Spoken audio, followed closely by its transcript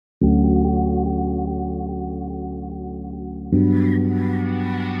You're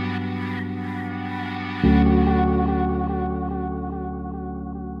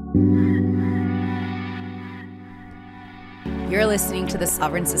listening to the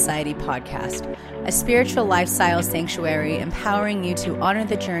Sovereign Society podcast, a spiritual lifestyle sanctuary empowering you to honor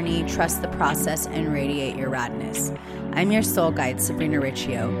the journey, trust the process, and radiate your radness. I'm your soul guide, Sabrina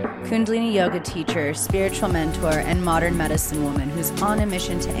Riccio, Kundalini yoga teacher, spiritual mentor, and modern medicine woman who's on a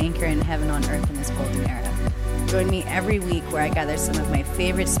mission to anchor in heaven on earth in this golden era. Join me every week where I gather some of my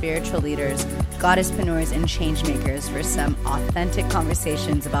favorite spiritual leaders, goddesspreneurs, and changemakers for some authentic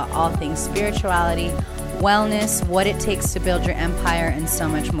conversations about all things spirituality, wellness, what it takes to build your empire, and so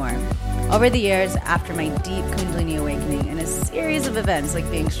much more. Over the years, after my deep Kundalini awakening and a series of events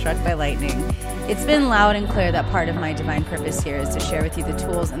like being struck by lightning, it's been loud and clear that part of my divine purpose here is to share with you the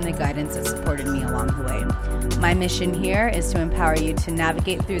tools and the guidance that supported me along the way. My mission here is to empower you to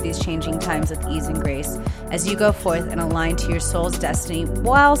navigate through these changing times with ease and grace as you go forth and align to your soul's destiny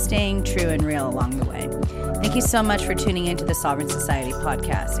while staying true and real along the way. Thank you so much for tuning into the Sovereign Society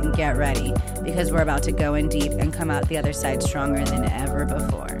podcast, and get ready because we're about to go in deep and come out the other side stronger than ever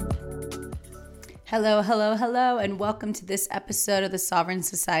before. Hello, hello, hello, and welcome to this episode of the Sovereign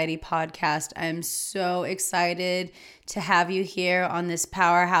Society podcast. I'm so excited to have you here on this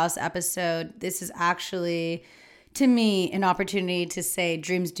powerhouse episode. This is actually, to me, an opportunity to say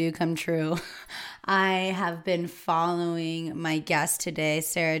dreams do come true. I have been following my guest today,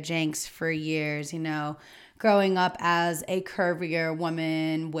 Sarah Jenks, for years, growing up as a curvier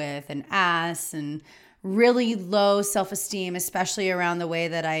woman with an ass and really low self-esteem, especially around the way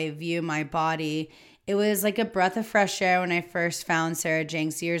that I view my body. It was like a breath of fresh air when I first found Sarah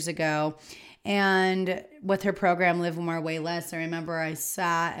Jenks years ago. And with her program, Live More, Way Less, I remember I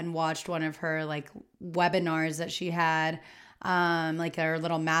sat and watched one of her webinars that she had, her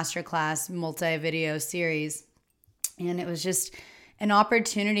little masterclass multi-video series. And it was just an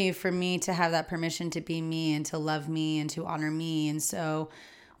opportunity for me to have that permission to be me and to love me and to honor me. And so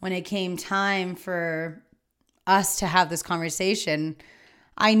when it came time for us to have this conversation,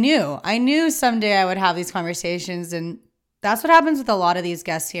 I knew someday I would have these conversations. And that's what happens with a lot of these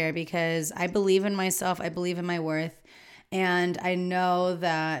guests here, because I believe in myself. I believe in my worth. And I know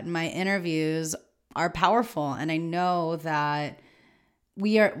that my interviews are powerful. And I know that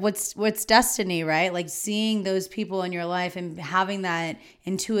we are what's destiny, right? Like seeing those people in your life and having that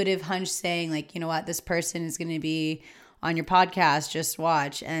intuitive hunch saying you know what, this person is going to be on your podcast, just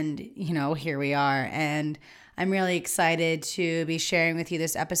watch. And, here we are. And I'm really excited to be sharing with you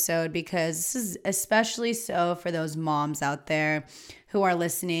this episode because this is especially so for those moms out there who are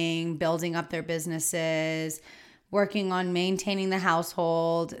listening, building up their businesses, working on maintaining the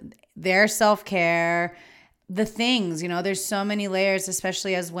household, their self-care, the things, there's so many layers,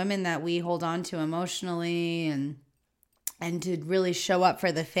 especially as women, that we hold on to emotionally and to really show up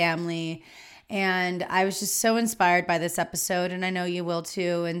for the family. And I was just so inspired by this episode, and I know you will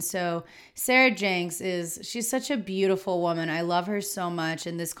too. And so Sarah Jenks she's such a beautiful woman. I love her so much.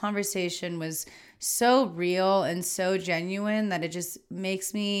 And this conversation was so real and so genuine that it just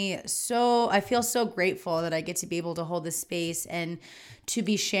makes me I feel so grateful that I get to be able to hold this space and to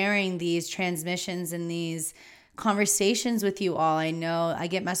be sharing these transmissions and these conversations with you all. I know I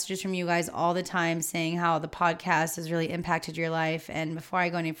get messages from you guys all the time saying how the podcast has really impacted your life. And before I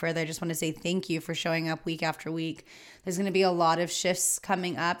go any further, I just want to say thank you for showing up week after week. There's going to be a lot of shifts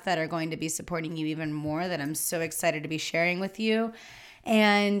coming up that are going to be supporting you even more, that I'm so excited to be sharing with you.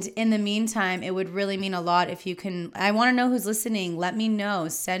 And in the meantime, it would really mean a lot if you can, I want to know who's listening. Let me know.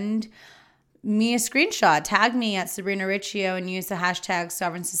 Send me a screenshot, tag me at Sabrina Riccio, and use the hashtag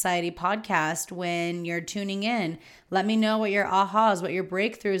Sovereign Society podcast when you're tuning in. Let me know what your ahas, what your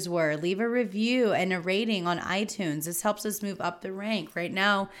breakthroughs were. Leave a review and a rating on iTunes. This helps us move up the rank. Right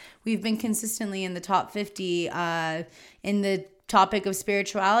now, we've been consistently in the top 50 in the topic of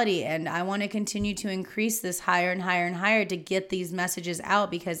spirituality, and I want to continue to increase this higher and higher and higher to get these messages out,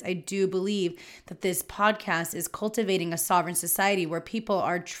 because I do believe that this podcast is cultivating a sovereign society where people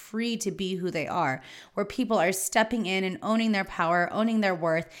are free to be who they are, where people are stepping in and owning their power, owning their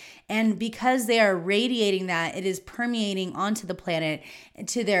worth, and because they are radiating that, it is permeating onto the planet,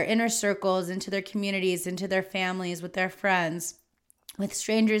 to their inner circles, into their communities, into their families, with their friends, with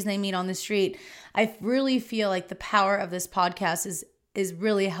strangers they meet on the street. I really feel like the power of this podcast is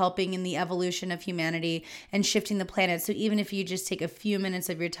really helping in the evolution of humanity and shifting the planet. So even if you just take a few minutes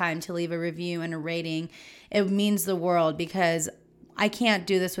of your time to leave a review and a rating, it means the world, because I can't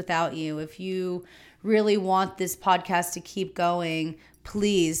do this without you. If you really want this podcast to keep going,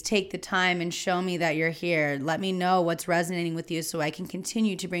 please take the time and show me that you're here. Let me know what's resonating with you so I can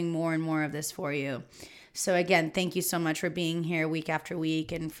continue to bring more and more of this for you. So again, thank you so much for being here week after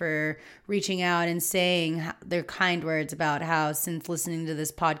week and for reaching out and saying their kind words about how since listening to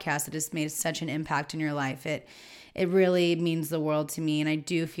this podcast, it has made such an impact in your life. It really means the world to me. And I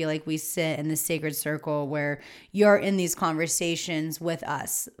do feel like we sit in this sacred circle where you're in these conversations with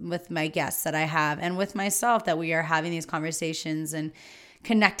us, with my guests that I have, and with myself, that we are having these conversations and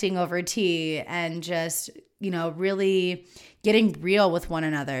connecting over tea and just, really getting real with one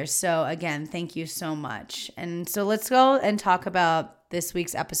another. So again, thank you so much. And so let's go and talk about this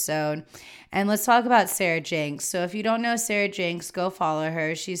week's episode. And let's talk about Sarah Jenks. So if you don't know Sarah Jenks, go follow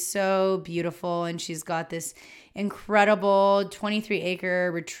her. She's so beautiful, and she's got this incredible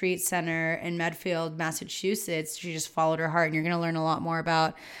 23-acre retreat center in Medfield, Massachusetts. She just followed her heart, and you're going to learn a lot more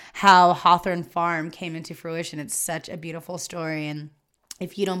about how Hawthorne Farm came into fruition. It's such a beautiful story. And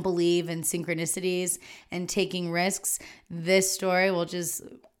if you don't believe in synchronicities and taking risks, this story will just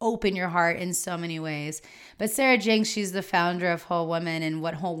open your heart in so many ways. But Sarah Jenks, she's the founder of Whole Woman, and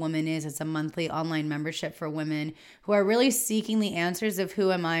what Whole Woman is, it's a monthly online membership for women who are really seeking the answers of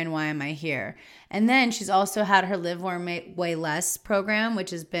who am I and why am I here. And then she's also had her Live More, Way Less program, which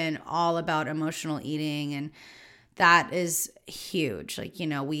has been all about emotional eating, and that is huge. It's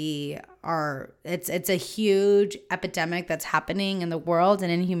a huge epidemic that's happening in the world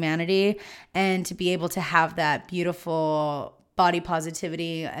and in humanity. And to be able to have that beautiful body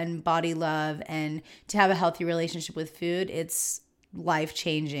positivity and body love and to have a healthy relationship with food, it's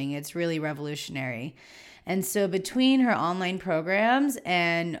life-changing. It's really revolutionary. And so between her online programs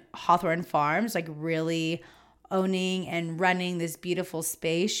and Hawthorne Farms, really owning and running this beautiful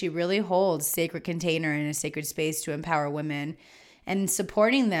space, she really holds sacred container and a sacred space to empower women and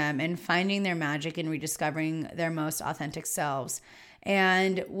supporting them and finding their magic and rediscovering their most authentic selves.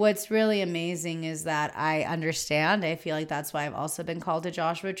 And what's really amazing is that I feel like that's why I've also been called to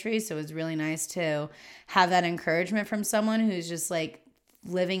Joshua Tree. So it was really nice to have that encouragement from someone who's just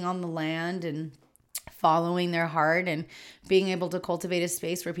living on the land and following their heart and being able to cultivate a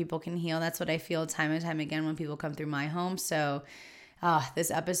space where people can heal. That's what I feel time and time again when people come through my home. So this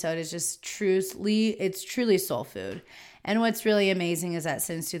episode is just truly soul food. And what's really amazing is that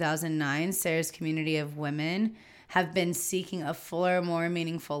since 2009, Sarah's community of women have been seeking a fuller, more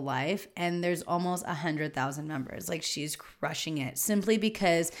meaningful life. And there's almost 100,000 members. She's crushing it simply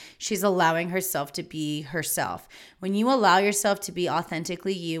because she's allowing herself to be herself. When you allow yourself to be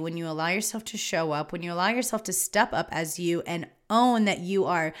authentically you, when you allow yourself to show up, when you allow yourself to step up as you and own that you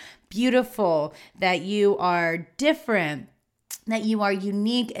are beautiful, that you are different, that you are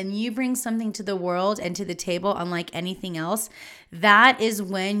unique, and you bring something to the world and to the table unlike anything else, that is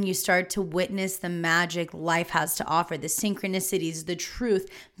when you start to witness the magic life has to offer, the synchronicities, the truth,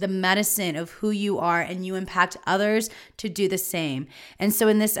 the medicine of who you are, and you impact others to do the same. And so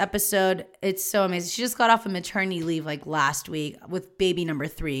in this episode, it's so amazing. She just got off of maternity leave last week with baby number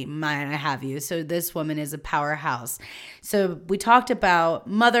 3, mine, I have you. So this woman is a powerhouse. So we talked about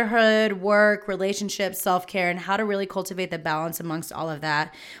motherhood, work, relationships, self-care, and how to really cultivate the balance amongst all of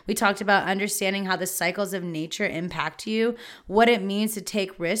that. We talked about understanding how the cycles of nature impact you, what it means to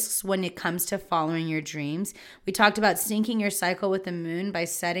take risks when it comes to following your dreams. We talked about syncing your cycle with the moon by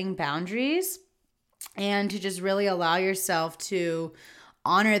setting boundaries and to just really allow yourself to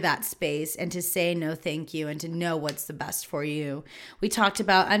honor that space and to say no thank you and to know what's the best for you. We talked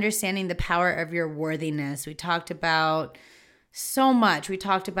about understanding the power of your worthiness. We talked about so much. We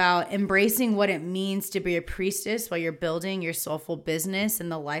talked about embracing what it means to be a priestess while you're building your soulful business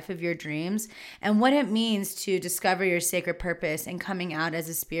and the life of your dreams, and what it means to discover your sacred purpose and coming out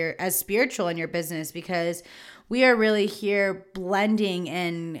as spiritual in your business, because we are really here blending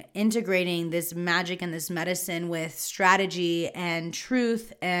and integrating this magic and this medicine with strategy and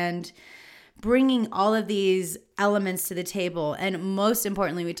truth and bringing all of these elements to the table. And most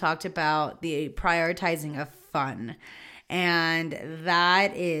importantly, we talked about the prioritizing of fun. And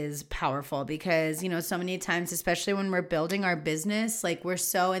that is powerful because, so many times, especially when we're building our business, we're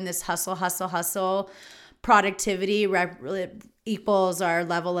so in this hustle, productivity equals our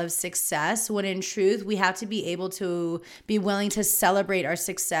level of success, when in truth, we have to be able to be willing to celebrate our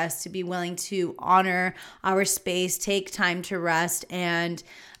success, to be willing to honor our space, take time to rest, and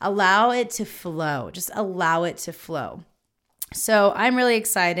allow it to flow. Just allow it to flow. So I'm really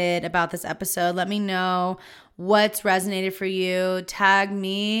excited about this episode. Let me know what's resonated for you. Tag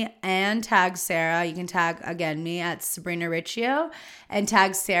me and tag Sarah. You can tag, again, me at Sabrina Riccio and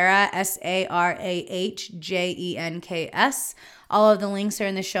tag Sarah, SarahJenks, All of the links are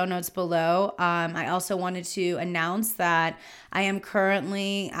in the show notes below. I also wanted to announce that I am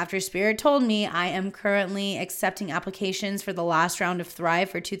currently, after Spirit told me, I am currently accepting applications for the last round of Thrive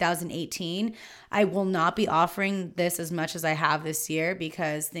for 2018. I will not be offering this as much as I have this year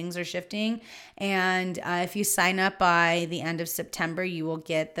because things are shifting. And if you sign up by the end of September, you will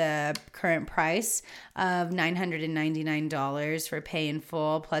get the current price of $999 for pay in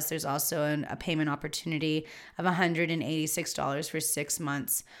full. Plus, there's also a payment opportunity of $186 for 6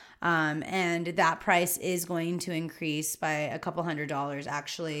 months. And that price is going to increase by a couple $100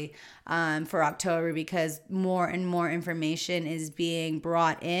 actually for October because more and more information is being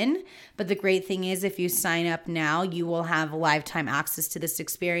brought in. But the great thing is if you sign up now, you will have lifetime access to this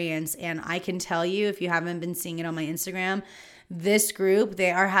experience. And I can tell you, if you haven't been seeing it on my Instagram, this group,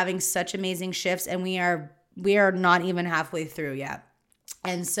 they are having such amazing shifts, and we are not even halfway through yet.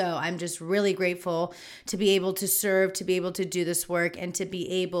 And so I'm just really grateful to be able to serve, to be able to do this work, and to be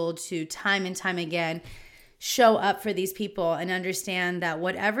able to time and time again show up for these people and understand that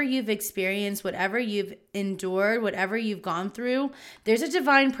whatever you've experienced, whatever you've endured, whatever you've gone through, there's a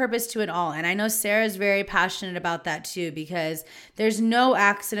divine purpose to it all. And I know Sarah is very passionate about that too, because there's no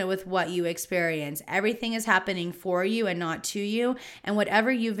accident with what you experience. Everything is happening for you and not to you. And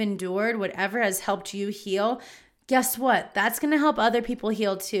whatever you've endured, whatever has helped you heal, guess what? That's going to help other people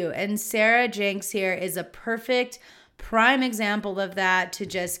heal too. And Sarah Jenks here is a perfect prime example of that, to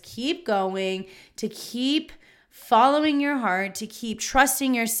just keep going, to keep following your heart, to keep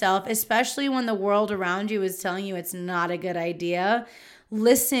trusting yourself, especially when the world around you is telling you it's not a good idea.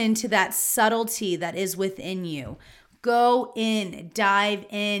 Listen to that subtlety that is within you. Go in, dive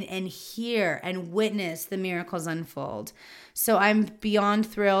in, and hear and witness the miracles unfold. So I'm beyond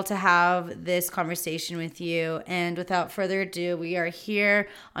thrilled to have this conversation with you. And without further ado, we are here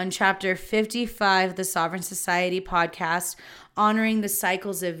on chapter 55 of the Sovereign Society podcast, honoring the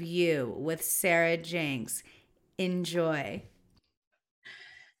cycles of you with Sarah Jenks. Enjoy.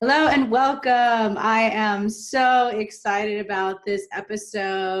 Hello and welcome. I am so excited about this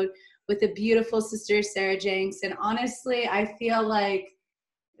episode with the beautiful sister Sarah Jenks. And honestly, I feel like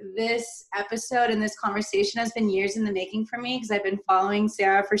this episode and this conversation has been years in the making for me because I've been following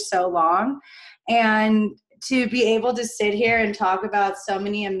Sarah for so long. And to be able to sit here and talk about so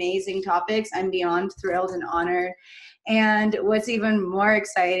many amazing topics, I'm beyond thrilled and honored. And what's even more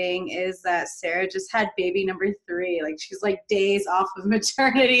exciting is that Sarah just had baby number 3. Like, she's like days off of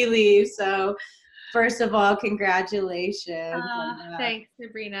maternity leave. So first of all, congratulations. Thanks,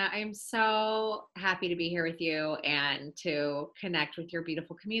 Sabrina. I'm so happy to be here with you and to connect with your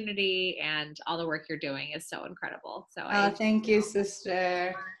beautiful community, and all the work you're doing is so incredible. So thank you,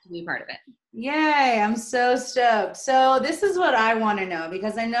 sister. To be part of it. Yay, I'm so stoked. So this is what I want to know,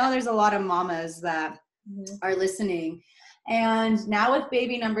 because I know there's a lot of mamas that are listening. And now with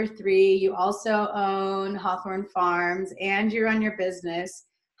baby number 3, you also own Hawthorne Farms and you run your business.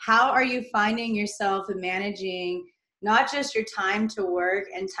 How are you finding yourself managing not just your time to work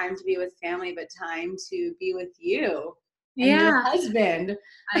and time to be with family, but time to be with you and your husband?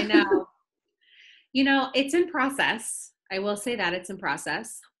 I know. It's in process. I will say that it's in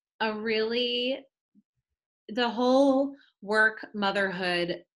process. The whole work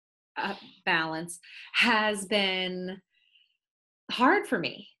motherhood balance has been hard for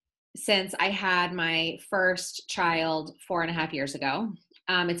me since I had my first child 4.5 years ago.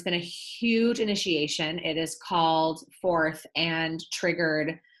 It's been a huge initiation. It is called forth and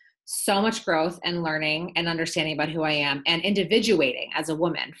triggered so much growth and learning and understanding about who I am and individuating as a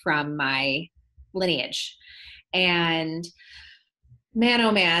woman from my lineage. And man,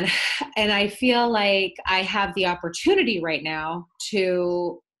 oh man. And I feel like I have the opportunity right now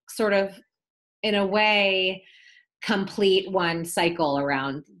to sort of, in a way, complete one cycle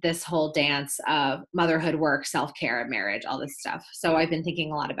around this whole dance of motherhood, work, self-care, marriage, all this stuff. So I've been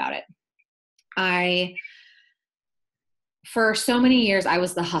thinking a lot about it. For so many years, I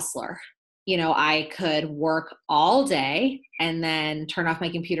was the hustler. I could work all day and then turn off my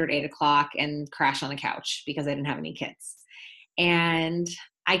computer at 8:00 and crash on the couch because I didn't have any kids. And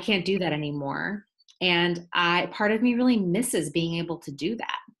I can't do that anymore. And part of me really misses being able to do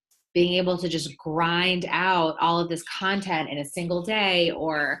that. Being able to just grind out all of this content in a single day,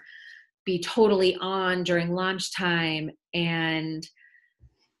 or be totally on during lunchtime. And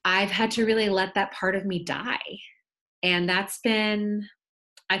I've had to really let that part of me die. And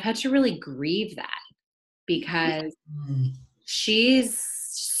I've had to really grieve that, because she's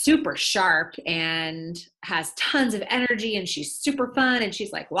super sharp and has tons of energy, and she's super fun, and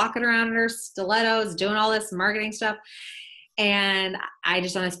she's like walking around in her stilettos doing all this marketing stuff. And I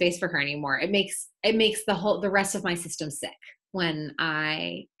just don't have space for her anymore. It makes the rest of my system sick. when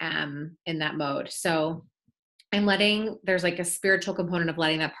I am in that mode. So there's like a spiritual component of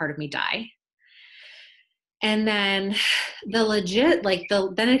letting that part of me die. And then then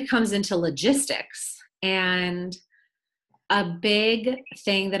it comes into logistics. And a big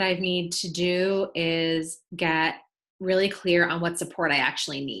thing that I need to do is get really clear on what support I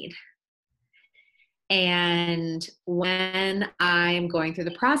actually need. And when I'm going through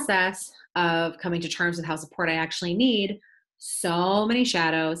the process of coming to terms with how support I actually need, so many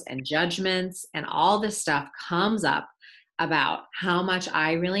shadows and judgments and all this stuff comes up about how much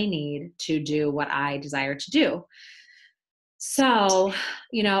I really need to do what I desire to do. So,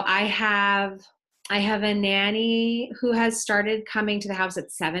 I have a nanny who has started coming to the house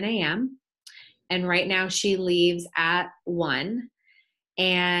at 7 a.m. And right now she leaves at 1.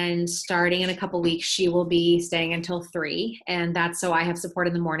 And starting in a couple weeks, she will be staying until 3. And that's so I have support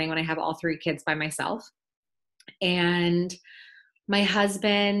in the morning when I have all 3 kids by myself. And my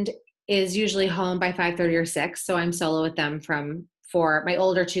husband is usually home by 5:30 or 6. So I'm solo with them for my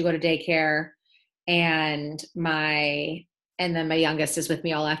older 2 go to daycare. And then my youngest is with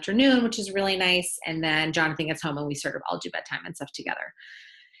me all afternoon, which is really nice. And then Jonathan gets home and we sort of all do bedtime and stuff together.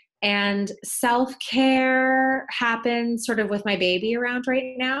 And self-care happens sort of with my baby around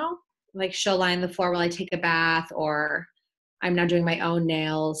right now. Like she'll lie on the floor while I take a bath, or I'm now doing my own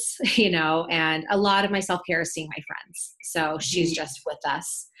nails, and a lot of my self-care is seeing my friends. So she's just with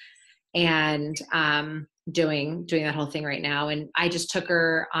us and doing that whole thing right now. And I just took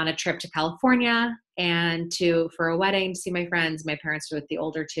her on a trip to California for a wedding to see my friends. My parents are with the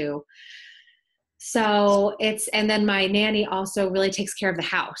older 2. So and then my nanny also really takes care of the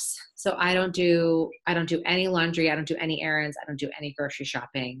house. So I don't do any laundry. I don't do any errands. I don't do any grocery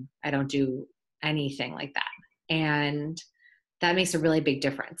shopping. I don't do anything like that. And that makes a really big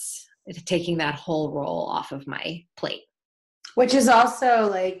difference. It's taking that whole role off of my plate. Which is also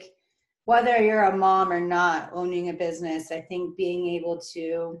like, whether you're a mom or not owning a business, I think being able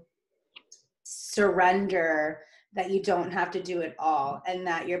to surrender that you don't have to do it all and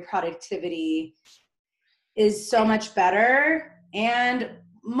that your productivity is so much better, and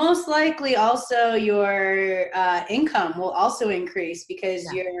most likely also your income will also increase because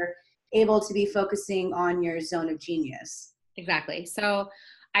you're able to be focusing on your zone of genius. Exactly. So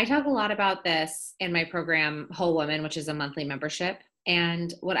I talk a lot about this in my program, Whole Woman, which is a monthly membership.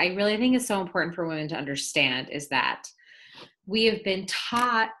 And what I really think is so important for women to understand is that we have been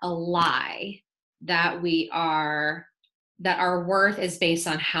taught a lie that our worth is based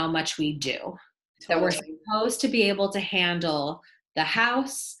on how much we do. Totally. That we're supposed to be able to handle the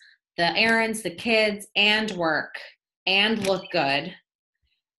house, the errands, the kids, and work, and look good,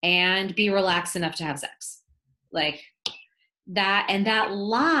 and be relaxed enough to have sex. Like that, and that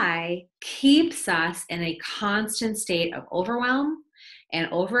lie keeps us in a constant state of overwhelm and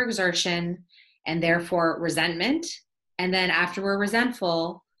overexertion, and therefore resentment. And then after we're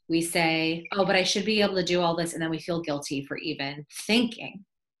resentful, we say, oh, but I should be able to do all this. And then we feel guilty for even thinking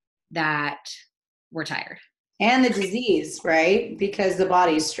that we're tired. And the disease, right? Because the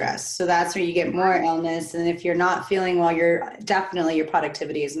body's stressed. So that's where you get more illness. And if you're not feeling well, your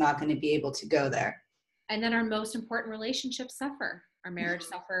productivity is not going to be able to go there. And then our most important relationships suffer. Our marriage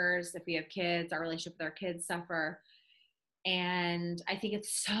suffers. If we have kids, our relationship with our kids suffer. And I think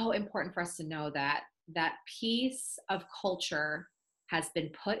it's so important for us to know that that piece of culture has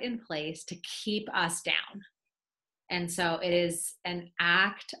been put in place to keep us down. And so it is an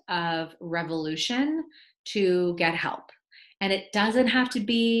act of revolution to get help. And it doesn't have to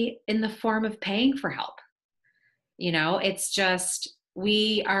be in the form of paying for help. It's just,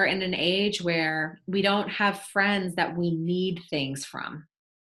 we are in an age where we don't have friends that we need things from,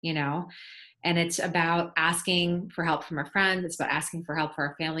 and it's about asking for help from our friends. It's about asking for help for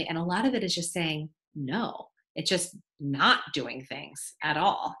our family. And a lot of it is just saying no. It's just not doing things at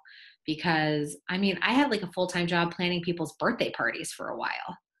all. Because I had like a full-time job planning people's birthday parties for a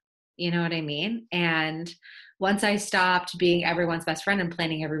while. You know what I mean? And once I stopped being everyone's best friend and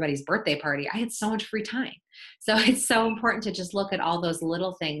planning everybody's birthday party, I had so much free time. So it's so important to just look at all those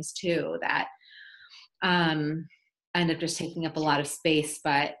little things too that end up just taking up a lot of space,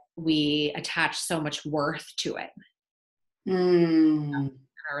 but we attach so much worth to it. In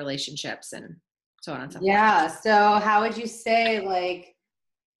our relationships and so on and so forth. Yeah. So how would you say, like,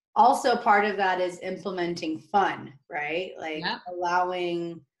 also part of that is implementing fun, right? Like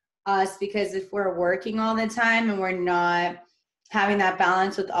allowing us, because if we're working all the time and we're not having that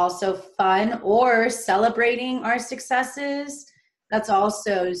balance with also fun or celebrating our successes, that's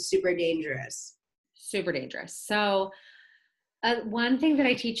also super dangerous. Super dangerous. So one thing that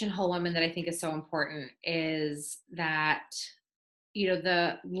I teach in Whole Woman that I think is so important is that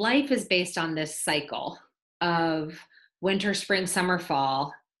the life is based on this cycle of winter, spring, summer,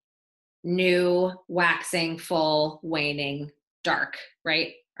 fall, new, waxing, full, waning, dark,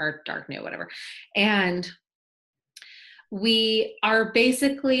 right? Or dark, new, whatever. And we are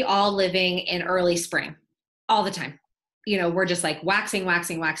basically all living in early spring all the time. We're just like waxing,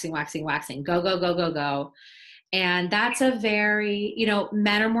 waxing, waxing, waxing, waxing, go, go, go, go, go. And that's a very,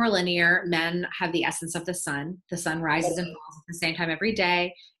 men are more linear. Men have the essence of the sun. The sun rises and falls at the same time every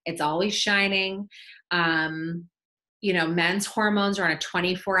day. It's always shining. Men's hormones are on a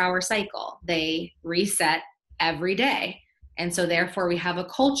 24-hour cycle. They reset every day. And so therefore we have a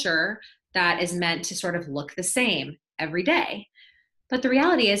culture that is meant to sort of look the same every day. But the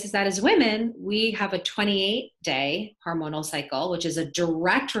reality is that as women, we have a 28-day hormonal cycle, which is a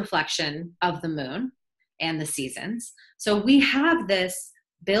direct reflection of the moon and the seasons. So we have this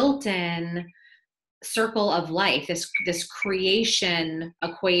built-in circle of life, this creation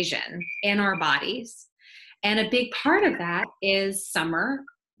equation in our bodies. And a big part of that is summer,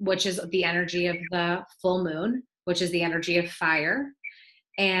 which is the energy of the full moon, which is the energy of fire.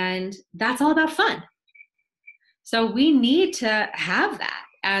 And that's all about fun. So we need to have that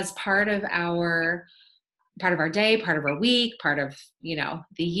as part of our day, part of our week, part of,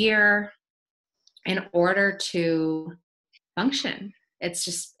 the year, in order to function.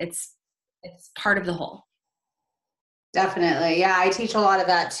 It's part of the whole. Definitely. Yeah, I teach a lot of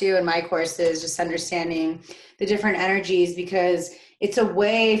that too in my courses, just understanding the different energies, because it's a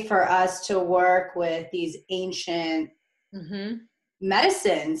way for us to work with these ancient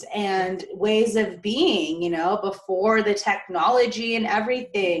medicines and ways of being, before the technology and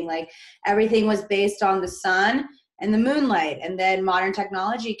everything. Like, everything was based on the sun and the moonlight, and then modern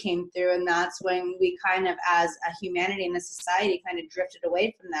technology came through, and that's when we kind of, as a humanity and a society, kind of drifted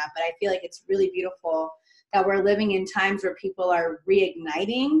away from that. But I feel like it's really beautiful that we're living in times where people are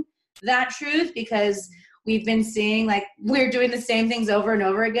reigniting that truth, because we've been seeing, like, we're doing the same things over and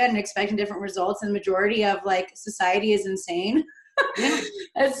over again and expecting different results, and the majority of, like, society is insane.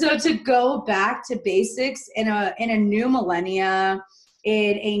 And so to go back to basics in a new millennia,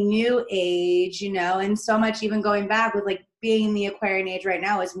 in a new age, and so much, even going back with, like, being in the Aquarian age right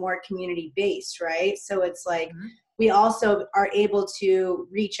now, is more community based, right? So it's like, we also are able to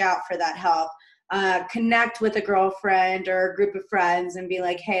reach out for that help, connect with a girlfriend or a group of friends and be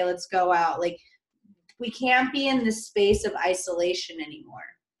like, hey, let's go out. Like, we can't be in this space of isolation anymore.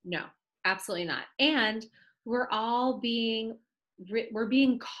 No, absolutely not. And we're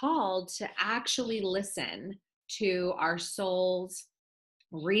being called to actually listen to our soul's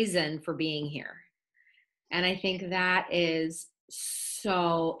reason for being here. And I think that is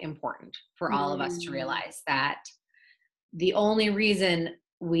so important for all of us to realize, that the only reason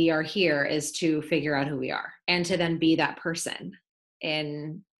we are here is to figure out who we are and to then be that person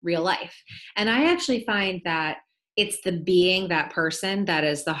in real life. And I actually find that it's the being that person that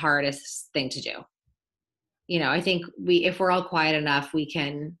is the hardest thing to do. I think if we're all quiet enough, we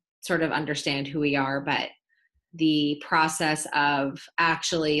can sort of understand who we are, but the process of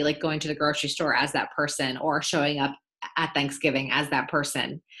actually, like, going to the grocery store as that person or showing up at Thanksgiving as that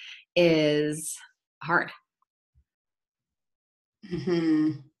person is hard.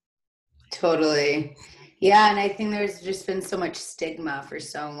 Totally. Yeah. And I think there's just been so much stigma for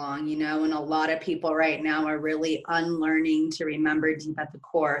so long, and a lot of people right now are really unlearning to remember deep at the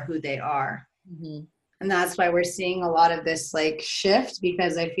core who they are. And that's why we're seeing a lot of this, like, shift,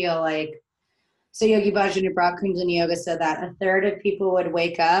 because I feel like, so Yogi Bhajan Bharat Kundalini Yoga said that a third of people would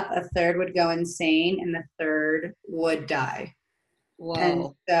wake up, a third would go insane, and a third would die. Whoa. And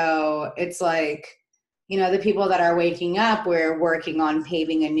so it's like, the people that are waking up, we're working on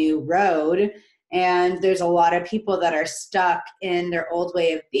paving a new road. And there's a lot of people that are stuck in their old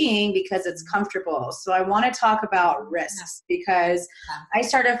way of being because it's comfortable. So I want to talk about risks, because I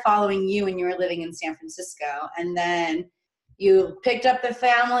started following you when you were living in San Francisco, and then you picked up the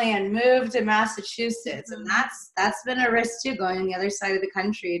family and moved to Massachusetts. And that's been a risk too, going on the other side of the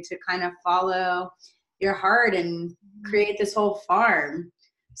country to kind of follow your heart and create this whole farm.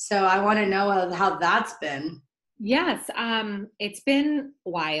 So I want to know how that's been. Yes, it's been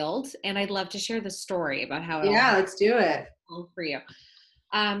wild, and I'd love to share the story about how it all happened. Let's do it. For you.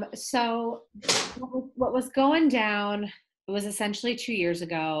 So what was going down, it was essentially 2 years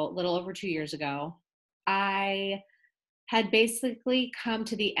ago, a little over 2 years ago. I had basically come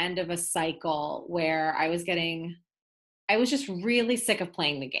to the end of a cycle where I was just really sick of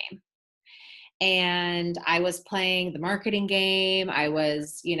playing the game. and I was playing the marketing game. I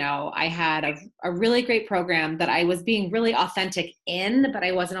was, I had a really great program that I was being really authentic in, but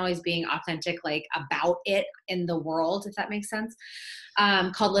I wasn't always being authentic, like about it in the world, if that makes sense,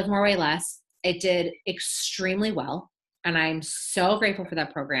 called Live More, Way Less. It did extremely well. And I'm so grateful for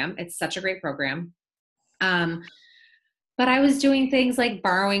that program. It's such a great program. But I was doing things like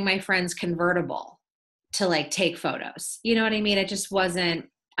borrowing my friend's convertible to like take photos. You know what I mean?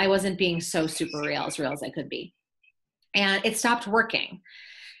 I wasn't being so super real as I could be. And it stopped working.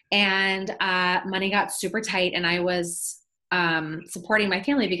 And money got super tight. And I was supporting my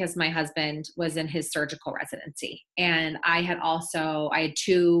family because my husband was in his surgical residency. And I had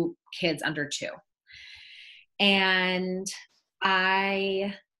 2 kids under 2. And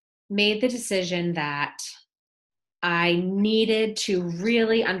I made the decision that I needed to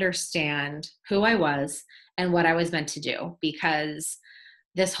really understand who I was and what I was meant to do, because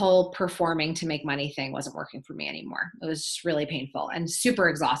this whole performing to make money thing wasn't working for me anymore. It was just really painful and super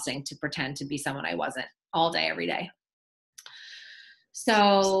exhausting to pretend to be someone I wasn't all day, every day.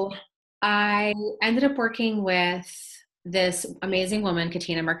 So I ended up working with this amazing woman,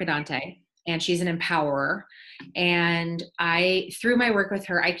 Katina Mercadante, and she's an empowerer. And through my work with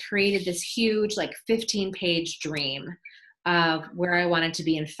her, I created this huge, like 15-page dream of where I wanted to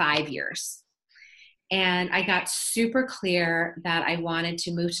be in 5 years. And I got super clear that I wanted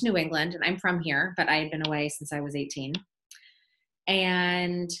to move to New England, and I'm from here, but I had been away since I was 18,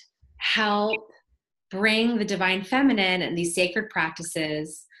 and help bring the divine feminine and these sacred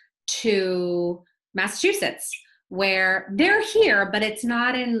practices to Massachusetts, where they're here, but it's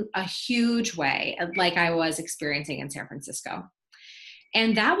not in a huge way like I was experiencing in San Francisco.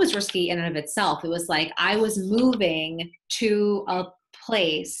 And that was risky in and of itself. It was like I was moving to a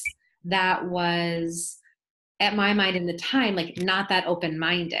place that was, at my mind in the time, like not that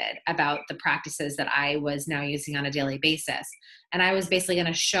open-minded about the practices that I was now using on a daily basis. And I was basically going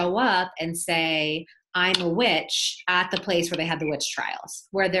to show up and say, I'm a witch at the place where they had the witch trials,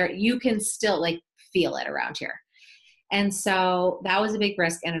 where you can still like feel it around here. And so that was a big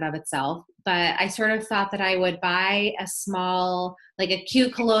risk in and of itself. But I sort of thought that I would buy a small, like a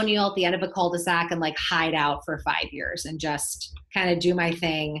cute colonial at the end of a cul-de-sac and like hide out for 5 years and just kind of do my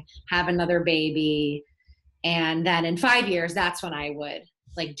thing, have another baby. And then in 5 years, that's when I would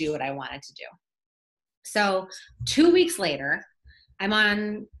like do what I wanted to do. So 2 weeks later, I'm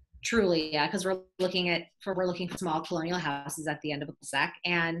on Trulia because we're looking for small colonial houses at the end of a cul-de-sac.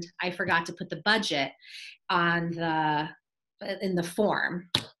 And I forgot to put the budget in the form.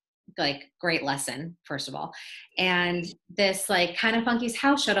 Like, great lesson, first of all. And this like kind of funky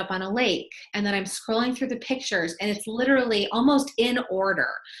house showed up on a lake. And then I'm scrolling through the pictures, and it's literally almost in order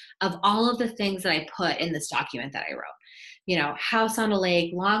of all of the things that I put in this document that I wrote. House on a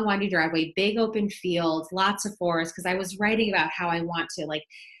lake, long windy driveway, big open fields, lots of forest. Cause I was writing about how I want to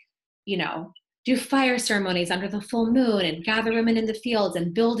do fire ceremonies under the full moon and gather women in the fields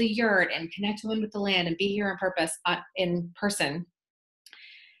and build a yurt and connect women with the land and be here on purpose in person.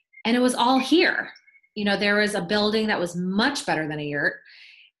 And it was all here. There was a building that was much better than a yurt,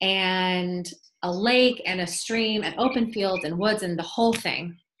 and a lake and a stream and open fields and woods and the whole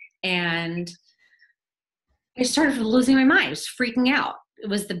thing. And I started losing my mind, just freaking out. It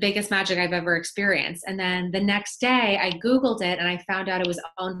was the biggest magic I've ever experienced. And then the next day I Googled it and I found out it was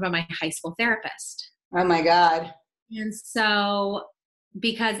owned by my high school therapist. Oh my God. And so,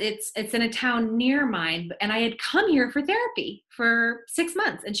 because it's in a town near mine, and I had come here for therapy for 6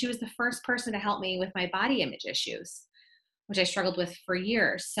 months, and she was the first person to help me with my body image issues, which I struggled with for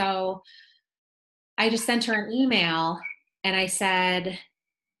years. So I just sent her an email and I said,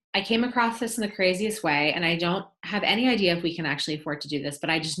 I came across this in the craziest way, and I don't have any idea if we can actually afford to do this, but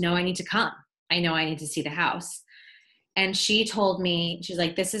I just know I need to come. I know I need to see the house. And she told me, she's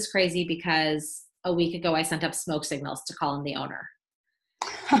like, this is crazy because a week ago I sent up smoke signals to call in the owner.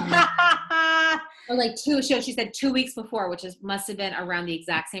 Or like she said 2 weeks before, which must have been around the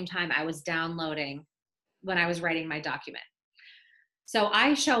exact same time I was downloading when I was writing my document. So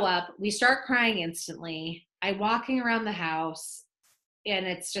I show up, we start crying instantly. I'm walking around the house, and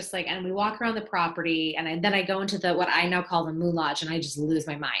it's just like, and we walk around the property, and then I go into what I now call the Moon Lodge, and I just lose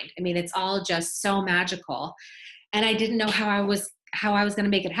my mind. I mean, it's all just so magical. And I didn't know how I was going to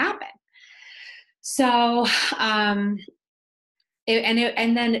make it happen. So, and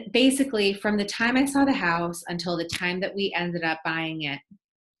then basically from the time I saw the house until the time that we ended up buying it,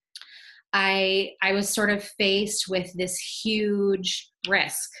 I was sort of faced with this huge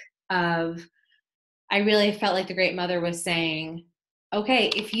risk of, I really felt like the Great Mother was saying,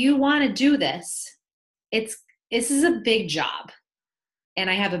 okay, if you want to do this, this is a big job, and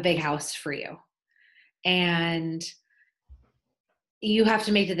I have a big house for you. And you have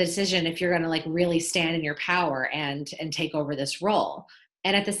to make the decision if you're going to like really stand in your power and take over this role.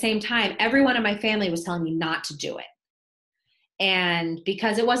 And at the same time, everyone in my family was telling me not to do it. And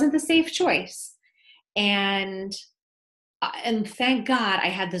because it wasn't the safe choice. And thank God I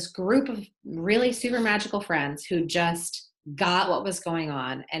had this group of really super magical friends who just got what was going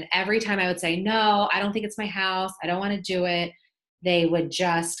on. And every time I would say, no, I don't think it's my house, I don't want to do it, they would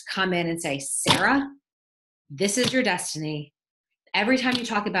just come in and say, Sarah, this is your destiny. Every time you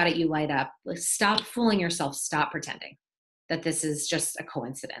talk about it, you light up. Like, stop fooling yourself. Stop pretending that this is just a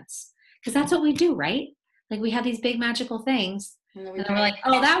coincidence. Because that's what we do, right? Like, we have these big magical things. And then we're like,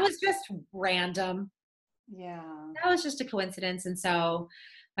 oh, that was just random. Yeah. That was just a coincidence. And so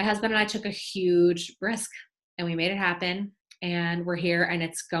my husband and I took a huge risk and we made it happen. And we're here and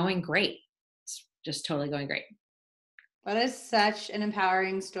it's going great. It's just totally going great. That is such an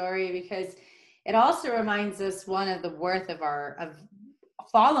empowering story, because it also reminds us, one, of the worth of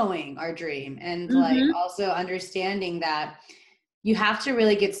following our dream, and like also understanding that you have to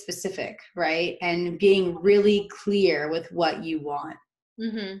really get specific, right? And being really clear with what you want.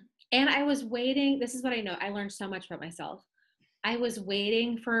 Mm-hmm. And I was waiting. This is what I know. I learned so much about myself. I was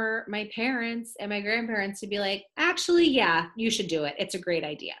waiting for my parents and my grandparents to be like, actually, yeah, you should do it. It's a great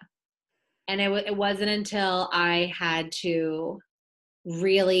idea. And it wasn't until I had to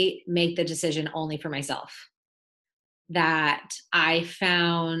really make the decision only for myself that I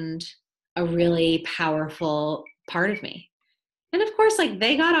found a really powerful part of me. And of course, like,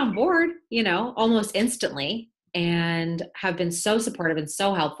 they got on board, almost instantly, and have been so supportive and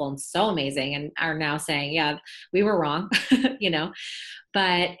so helpful and so amazing, and are now saying, yeah, we were wrong,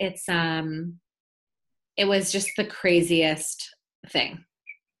 but it was just the craziest thing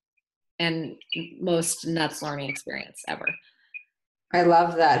and most nuts learning experience ever. I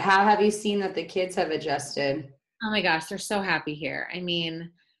love that. How have you seen that the kids have adjusted? Oh my gosh, they're so happy here. I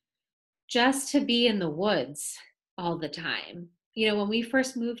mean, just to be in the woods all the time. When we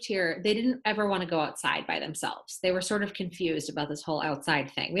first moved here, they didn't ever want to go outside by themselves. They were sort of confused about this whole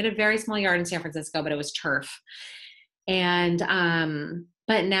outside thing. We had a very small yard in San Francisco, but it was turf. And,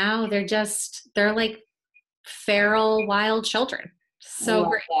 but now they're like feral wild children. So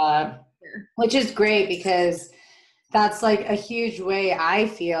great. That. Which is great, because that's like a huge way, I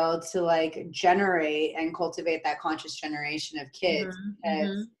feel, to like generate and cultivate that conscious generation of kids.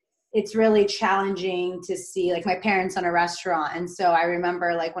 It's really challenging to see, like, my parents own a restaurant. And so I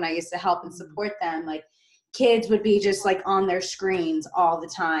remember, like, when I used to help and support them, like, kids would be just like on their screens all the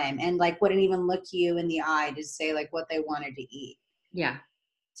time and like wouldn't even look you in the eye to say like what they wanted to eat. Yeah.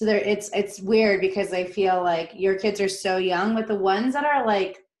 So it's weird, because I feel like your kids are so young, but the ones that are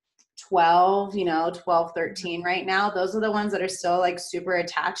like 12, 13 right now, those are the ones that are still like super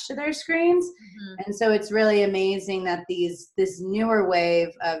attached to their screens. And so it's really amazing that this newer wave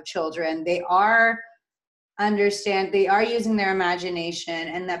of children, they are using their imagination,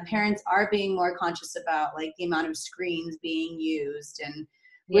 and that parents are being more conscious about like the amount of screens being used, and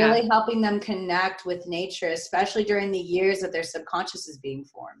really helping them connect with nature, especially during the years that their subconscious is being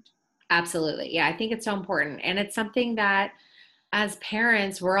formed. Absolutely. Yeah, I think it's so important. And it's something that as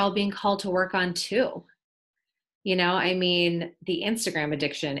parents, we're all being called to work on too. I mean, the Instagram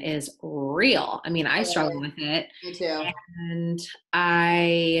addiction is real. I mean, I struggle with it. Me too. And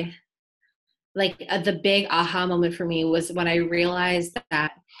the big aha moment for me was when I realized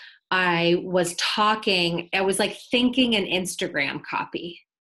that I was like thinking an Instagram copy.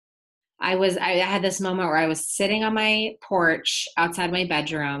 I had this moment where I was sitting on my porch outside my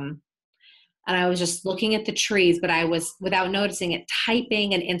bedroom, and I was just looking at the trees, but I was, without noticing it,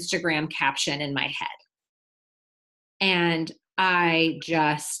 typing an Instagram caption in my head. And I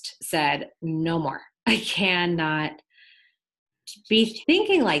just said, no more. I cannot be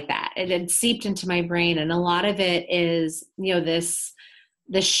thinking like that. It had seeped into my brain. And a lot of it is,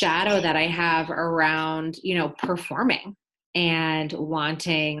 the shadow that I have around, performing and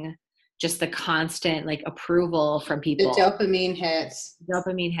wanting just the constant like approval from people. The dopamine hits.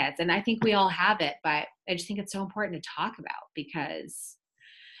 And I think we all have it, but I just think it's so important to talk about, because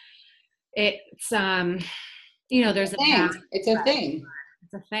it's, there's it's a thing.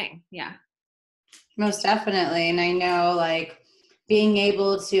 It's a thing. Yeah. Most definitely. And I know like being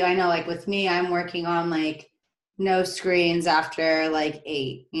able to, I know like with me, I'm working on like no screens after like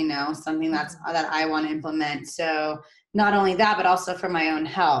 8, something that I want to implement. So not only that, but also for my own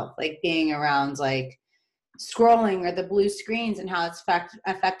health, like being around like scrolling or the blue screens and how it's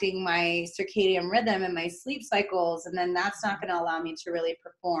affecting my circadian rhythm and my sleep cycles. And then that's not going to allow me to really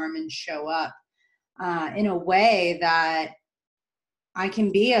perform and show up in a way that I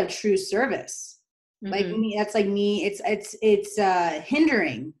can be of true service. Like Mm-hmm. me, that's like me. It's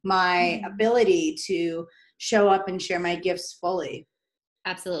hindering my ability to show up and share my gifts fully.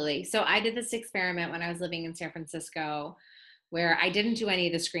 Absolutely. So I did this experiment when I was living in San Francisco where I didn't do any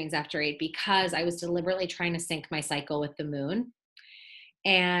of the screens after 8 because I was deliberately trying to sync my cycle with the moon.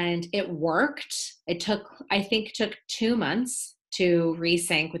 And it worked. I think took 2 months to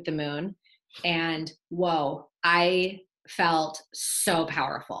resync with the moon. And whoa, I felt so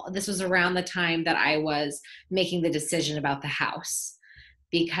powerful. This was around the time that I was making the decision about the house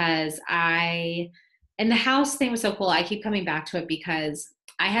because and the house thing was so cool. I keep coming back to it because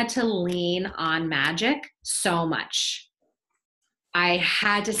I had to lean on magic so much. I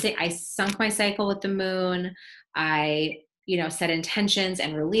had to say, I sunk my cycle with the moon. I, set intentions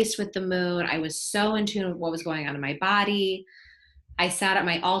and released with the moon. I was so in tune with what was going on in my body. I sat at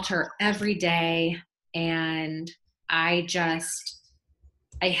my altar every day and I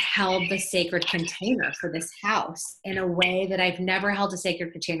held the sacred container for this house in a way that I've never held a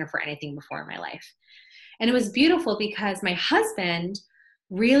sacred container for anything before in my life. And it was beautiful because my husband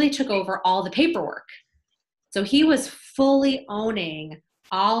really took over all the paperwork. So he was fully owning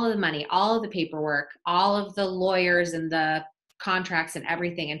all of the money, all of the paperwork, all of the lawyers and the contracts and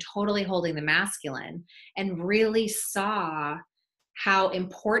everything, and totally holding the masculine, and really saw how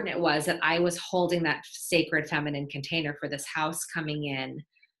important it was that I was holding that sacred feminine container for this house coming in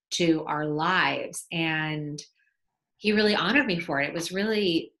to our lives. And he really honored me for it. It was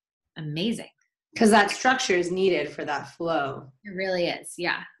really amazing. Because that structure is needed for that flow. It really is.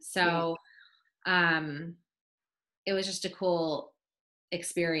 Yeah. So, it was just a cool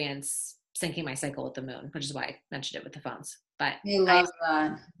experience syncing my cycle with the moon, which is why I mentioned it with the phones. But I love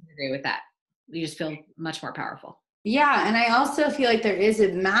that. Agree with that. You just feel much more powerful. Yeah. And I also feel like there is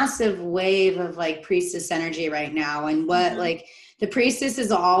a massive wave of like priestess energy right now. And what like the priestess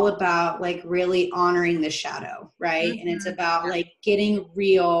is all about like really honoring the shadow, right? And it's about like getting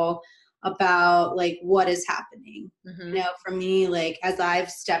real about like what is happening. For me, like as I've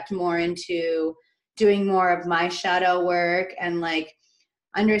stepped more into doing more of my shadow work and like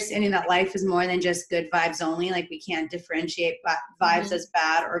understanding that life is more than just good vibes only. Like we can't differentiate vibes as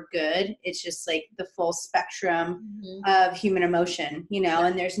bad or good. It's just like the full spectrum of human emotion,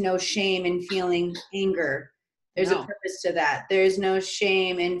 and there's no shame in feeling anger. There's a purpose to that. There's no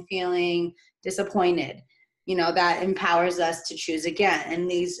shame in feeling disappointed, that empowers us to choose again.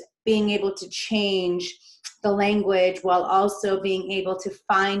 And being able to change the language while also being able to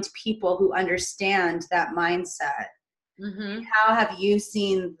find people who understand that mindset. How have you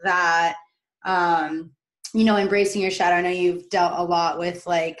seen that, embracing your shadow? I know you've dealt a lot with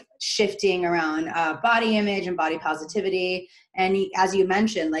like shifting around body image and body positivity. And as you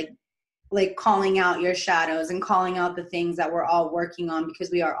mentioned, like calling out your shadows and calling out the things that we're all working on because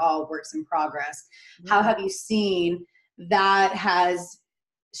we are all works in progress. How have you seen that has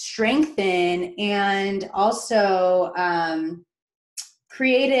strengthened and also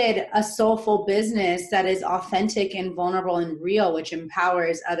created a soulful business that is authentic and vulnerable and real, which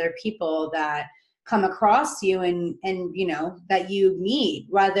empowers other people that come across you and that you meet,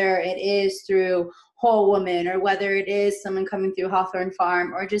 whether it is through Whole Woman or whether it is someone coming through Hawthorne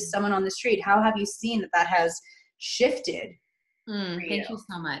Farm or just someone on the street? How have you seen that has shifted? Thank you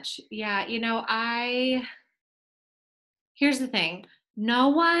so much. Yeah. Here's the thing. No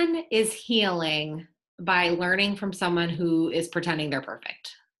one is healing by learning from someone who is pretending they're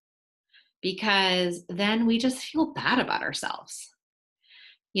perfect, because then we just feel bad about ourselves.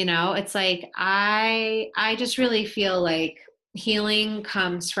 It's like, I just really feel like healing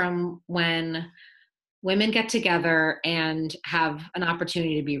comes from when women get together and have an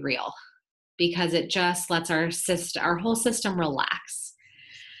opportunity to be real, because it just lets our whole system relax.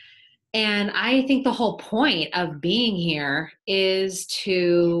 And I think the whole point of being here is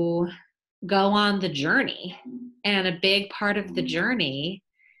to go on the journey. And a big part of the journey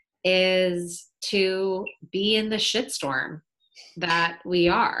is to be in the shitstorm that we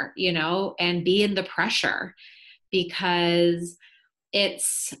are, and be in the pressure, because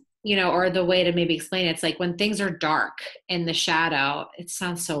it's, or the way to maybe explain it, it's like when things are dark in the shadow, it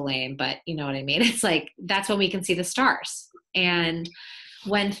sounds so lame, but you know what I mean? It's like, that's when we can see the stars. And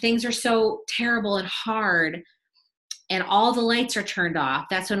when things are so terrible and hard and all the lights are turned off,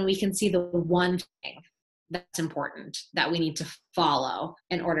 that's when we can see the one thing that's important that we need to follow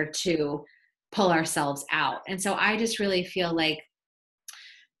in order to pull ourselves out. And so I just really feel like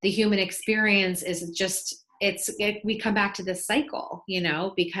the human experience is just, we come back to this cycle,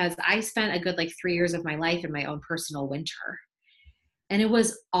 because I spent a good 3 years of my life in my own personal winter, and it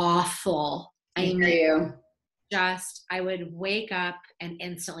was awful. I would wake up and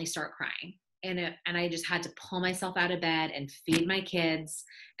instantly start crying. and I just had to pull myself out of bed and feed my kids,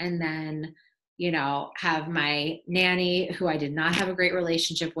 and then, have my nanny, who I did not have a great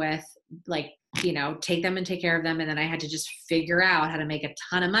relationship with, like, take them and take care of them. And then I had to just figure out how to make a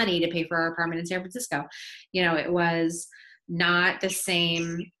ton of money to pay for our apartment in San Francisco. It was not the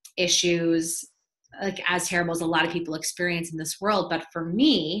same issues, like as terrible as a lot of people experience in this world. But for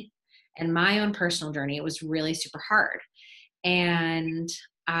me and my own personal journey, it was really super hard. And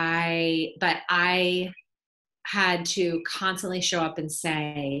I had to constantly show up and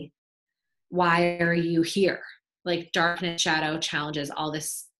say, why are you here? Like darkness, shadow, challenges, all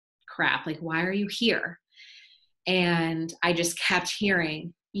this crap. Like, why are you here? And I just kept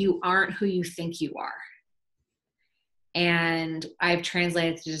hearing, you aren't who you think you are. And I've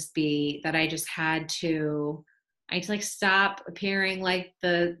translated to just be that I had to like stop appearing like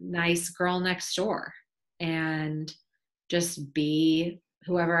the nice girl next door and just be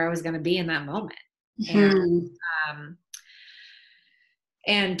whoever I was going to be in that moment.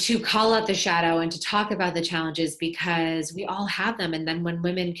 And to call out the shadow and to talk about the challenges, because we all have them. And then when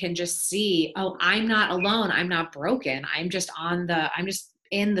women can just see, oh, I'm not alone, I'm not broken, I'm just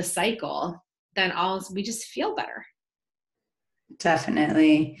in the cycle, then we just feel better.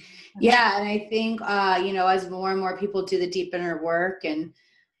 Definitely. Yeah. And I think, as more and more people do the deep inner work and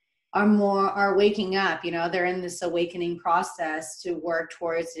are waking up, they're in this awakening process to work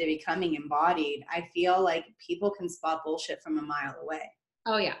towards becoming embodied. I feel like people can spot bullshit from a mile away.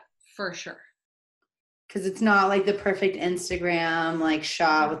 Oh yeah, for sure. Because it's not like the perfect Instagram like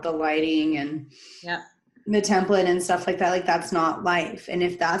shot with the lighting and the template and stuff like that. Like that's not life. And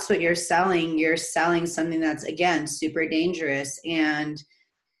if that's what you're selling something that's, again, super dangerous. And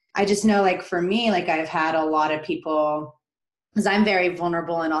I just know, like for me, like I've had a lot of people, because I'm very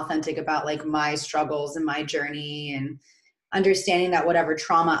vulnerable and authentic about like my struggles and my journey, and understanding that whatever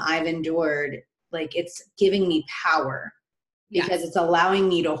trauma I've endured, like it's giving me power. Because it's allowing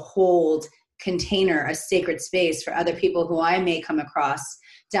me to hold container, a sacred space for other people who I may come across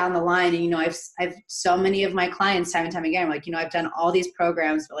down the line. And, I've so many of my clients time and time again, like, I've done all these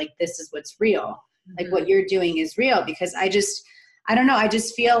programs, but like, this is what's real. Mm-hmm. Like what you're doing is real, because I don't know. I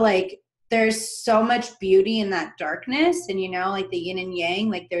just feel like there's so much beauty in that darkness, and, like the yin and yang,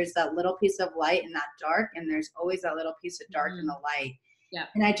 like there's that little piece of light in that dark, and there's always that little piece of dark in the light. Yeah.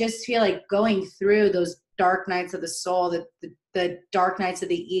 And I just feel like going through those dark nights of the soul, the dark nights of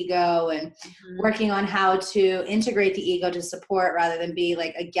the ego, and working on how to integrate the ego to support rather than be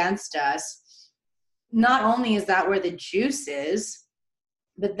like against us. Not only is that where the juice is,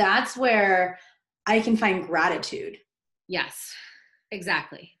 but that's where I can find gratitude. Yes,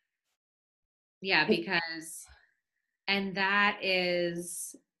 exactly. Yeah, and that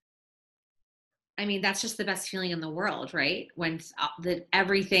is, that's just the best feeling in the world, right? When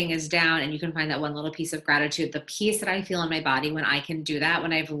everything is down and you can find that one little piece of gratitude. The peace that I feel in my body when I can do that,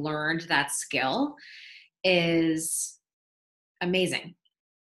 when I've learned that skill, is amazing.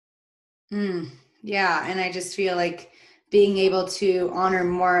 Yeah. And I just feel like being able to honor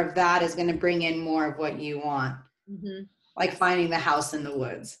more of that is going to bring in more of what you want. Mm-hmm. Like finding the house in the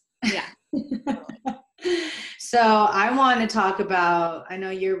woods. Yeah. So I want to talk about, I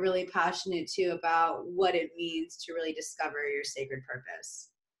know you're really passionate too about what it means to really discover your sacred purpose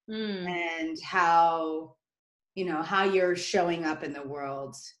and how you're showing up in the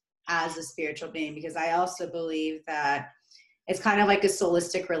world as a spiritual being, because I also believe that it's kind of like a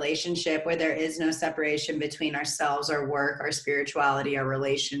solistic relationship where there is no separation between ourselves, our work, our spirituality, our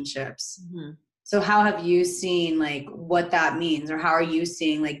relationships. Mm-hmm. So how have you seen like what that means, or how are you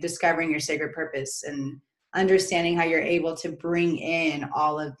seeing like discovering your sacred purpose and understanding how you're able to bring in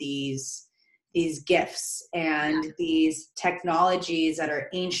all of these gifts and these technologies that are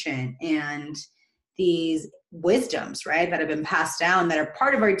ancient and these wisdoms, right, that have been passed down that are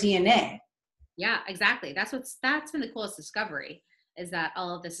part of our DNA? Yeah, exactly. That's been the coolest discovery, is that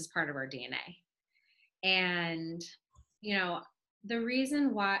all of this is part of our DNA. And, the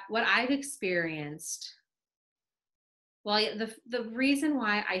reason why, what I've experienced, the reason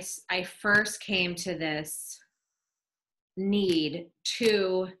why I first came to this need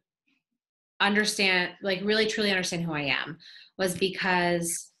to understand, like really truly understand who I am, was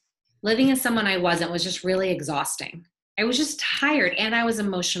because living as someone I wasn't was just really exhausting. I was just tired, and I was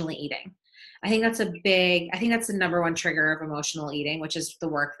emotionally eating. I think that's the number one trigger of emotional eating, which is the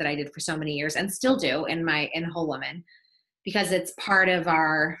work that I did for so many years and still do in Whole Woman, because it's part of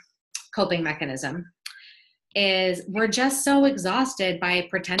our coping mechanism. Is we're just so exhausted by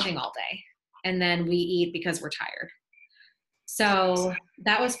pretending all day, and then we eat because we're tired. So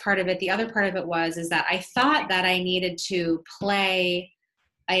that was part of it. The other part of it is that I thought that I needed to play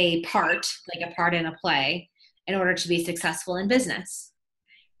a part, like a part in a play, in order to be successful in business.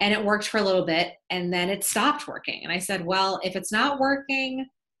 And it worked for a little bit, and then it stopped working. And I said, well, if it's not working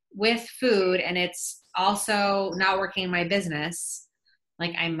with food and it's also not working in my business,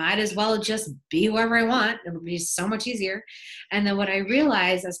 like I might as well just be whoever I want. It would be so much easier. And then what I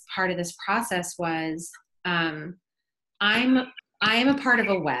realized as part of this process was I'm a part of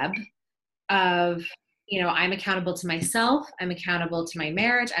a web of, I'm accountable to myself. I'm accountable to my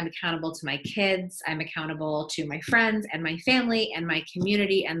marriage. I'm accountable to my kids. I'm accountable to my friends and my family and my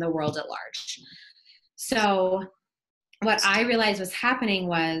community and the world at large. So what I realized was happening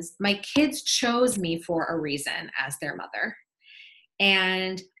was my kids chose me for a reason as their mother.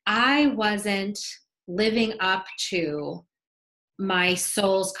 And I wasn't living up to my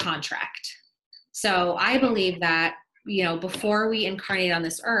soul's contract. So I believe that, before we incarnate on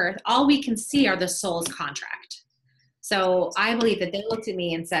this earth, all we can see are the soul's contract. So I believe that they looked at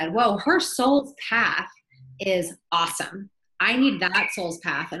me and said, whoa, her soul's path is awesome. I need that soul's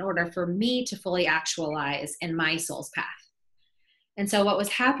path in order for me to fully actualize in my soul's path. And so what was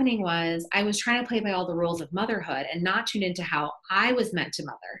happening was I was trying to play by all the rules of motherhood and not tune into how I was meant to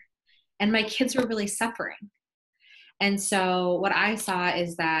mother. And my kids were really suffering. And so what I saw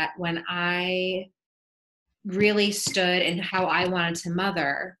is that when I really stood in how I wanted to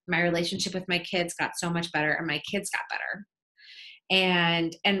mother, my relationship with my kids got so much better, and my kids got better.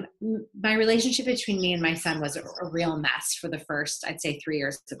 And my relationship between me and my son was a real mess for the first, I'd say, 3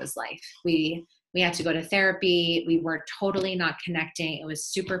 years of his life. We had to go to therapy. We were totally not connecting. It was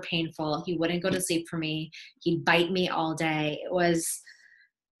super painful. He wouldn't go to sleep for me. He'd bite me all day. It was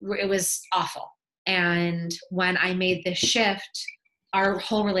awful. And when I made this shift, our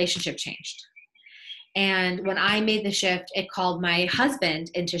whole relationship changed. And when I made the shift, it called my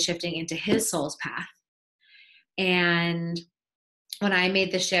husband into shifting into his soul's path. And when I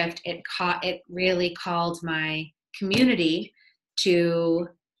made the shift, it really called my community to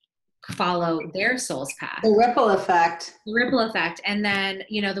follow their soul's path. The ripple effect. The ripple effect. And then,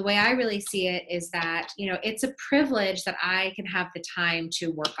 the way I really see it is that, it's a privilege that I can have the time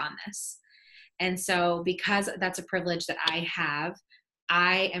to work on this. And so because that's a privilege that I have,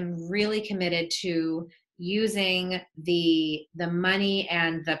 I am really committed to using the money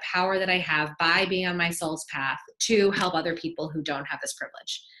and the power that I have by being on my soul's path to help other people who don't have this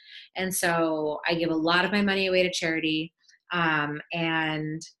privilege. And so I give a lot of my money away to charity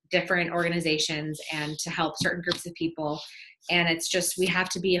and different organizations and to help certain groups of people. And it's just, we have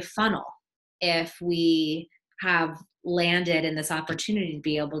to be a funnel if we have landed in this opportunity to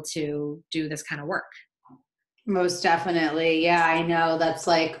be able to do this kind of work. Most definitely. Yeah, I know that's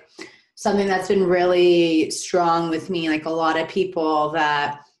like something that's been really strong with me. Like a lot of people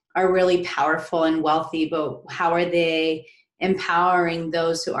that are really powerful and wealthy, but how are they empowering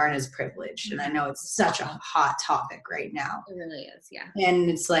those who aren't as privileged? And I know it's such a hot topic right now. It really is. Yeah. And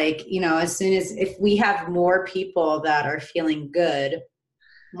it's like, as soon as, if we have more people that are feeling good,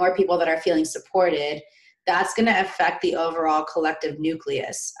 more people that are feeling supported, that's going to affect the overall collective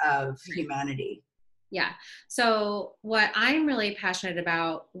nucleus of humanity. Yeah. So what I'm really passionate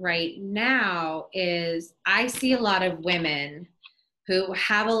about right now is I see a lot of women who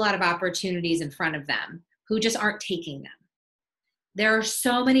have a lot of opportunities in front of them who just aren't taking them. There are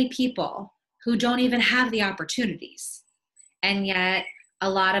so many people who don't even have the opportunities. And yet a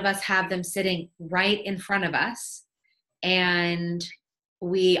lot of us have them sitting right in front of us, and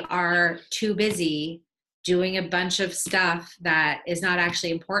we are too busy doing a bunch of stuff that is not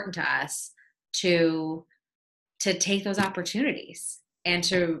actually important to us to take those opportunities and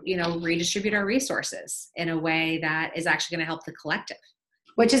to, redistribute our resources in a way that is actually going to help the collective.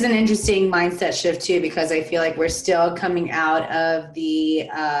 Which is an interesting mindset shift too, because I feel like we're still coming out of the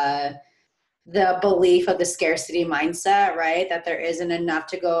belief of the scarcity mindset, right? That there isn't enough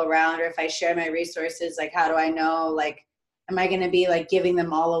to go around, or if I share my resources, like, how do I know, like, am I going to be like giving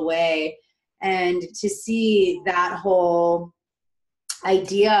them all away? And to see that whole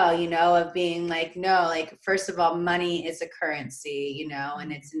idea, of being like, no, like, first of all, money is a currency,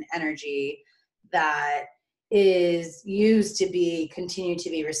 and it's an energy that is used to continue to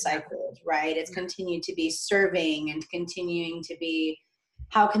be recycled, right? It's continued to be serving and continuing to be,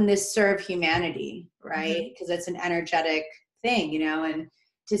 how can this serve humanity, right? Because it's an energetic thing, and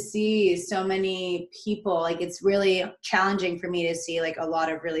to see so many people, like, it's really challenging for me to see like a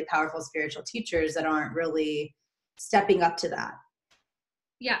lot of really powerful spiritual teachers that aren't really stepping up to that.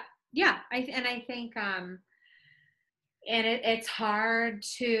 Yeah. I think, and it's hard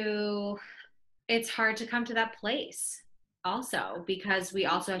to come to that place. also, because we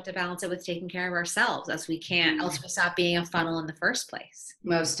also have to balance it with taking care of ourselves, as we can't, else we stop being a funnel in the first place.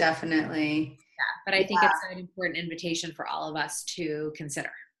 Most definitely. But I think it's an important invitation for all of us to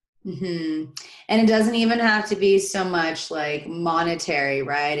consider. Mm-hmm. And it doesn't even have to be so much like monetary,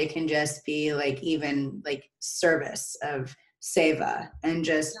 right? It can just be like even like service of seva and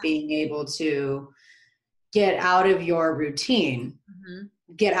just being able to get out of your routine,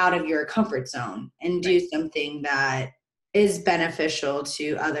 get out of your comfort zone and do something that is beneficial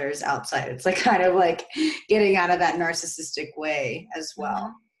to others outside. It's like kind of like getting out of that narcissistic way as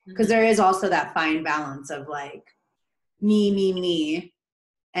well. Because there is also that fine balance of like me,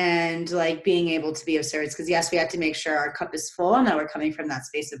 and like being able to be of service. Because yes, we have to make sure our cup is full and that we're coming from that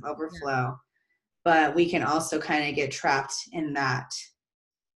space of overflow, but we can also kind of get trapped in that,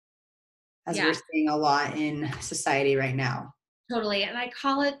 as we're seeing a lot in society right now. Totally. And I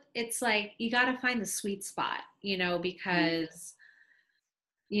call it, it's like, you got to find the sweet spot, you know, because,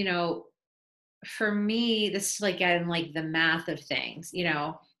 you know, for me, this is like getting like the math of things, you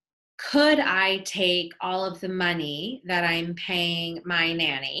know, could I take all of the money that I'm paying my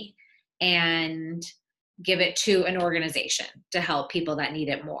nanny and give it to an organization to help people that need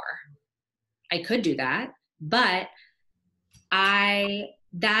it more? I could do that, but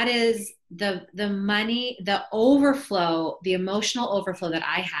that is the money, the overflow, the emotional overflow that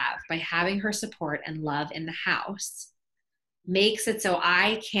I have by having her support and love in the house makes it so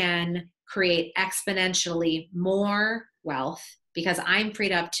I can create exponentially more wealth because I'm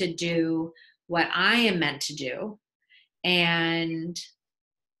freed up to do what I am meant to do and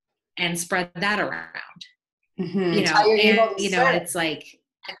spread that around. You know, and you know, it's like,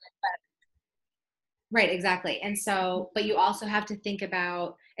 right, exactly. And so, but you also have to think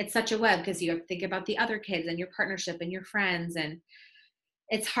about, it's such a web because you have to think about the other kids and your partnership and your friends. And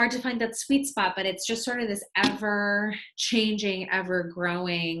it's hard to find that sweet spot, but it's just sort of this ever changing, ever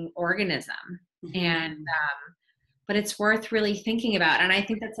growing organism. And, but it's worth really thinking about. And I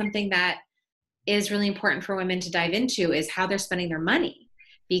think that's something that is really important for women to dive into is how they're spending their money,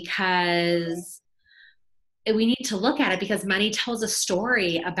 because we need to look at it because money tells a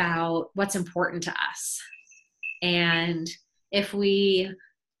story about what's important to us. And if we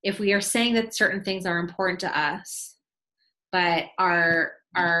are saying that certain things are important to us, but our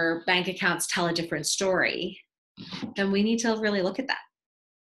bank accounts tell a different story, then we need to really look at that.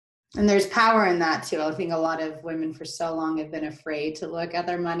 And there's power in that too. I think a lot of women for so long have been afraid to look at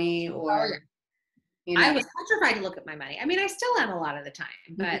their money, or you know. I was petrified to look at my money. I mean, I still am a lot of the time,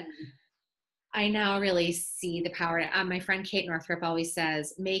 but I now really see the power. My friend Kate Northrup always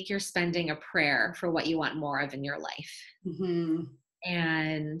says, make your spending a prayer for what you want more of in your life.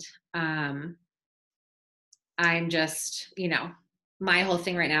 And I'm just, you know, my whole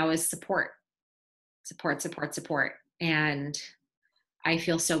thing right now is support. And I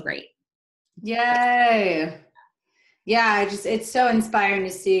feel so great. Yay. Yeah, it's so inspiring to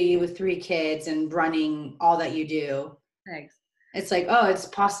see you with 3 kids and running all that you do. Thanks. It's like, oh, it's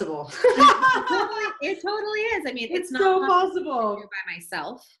possible. It totally is. I mean, it's not so possible by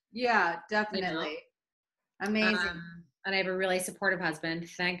myself. Yeah, definitely. You know? Amazing. And I have a really supportive husband,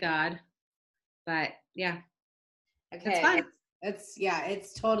 thank God. But yeah. Okay. It's fine.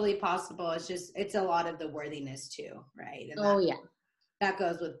 It's totally possible. It's just, it's a lot of the worthiness too, right? And that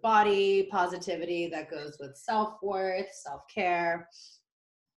goes with body positivity. That goes with self-worth, self-care.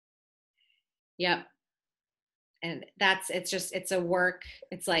 Yep. And it's a work.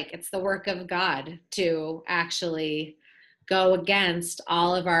 It's like, it's the work of God to actually go against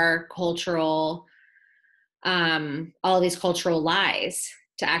all of our cultural, all of these cultural lies,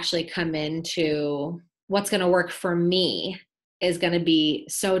 to actually come into what's going to work for me is going to be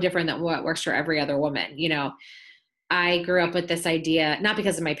so different than what works for every other woman. You know, I grew up with this idea, not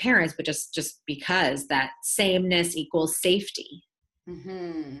because of my parents, but just because that sameness equals safety.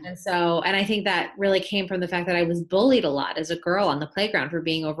 And so, and I think that really came from the fact that I was bullied a lot as a girl on the playground for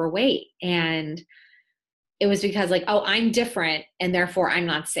being overweight. And it was because like, oh, I'm different and therefore I'm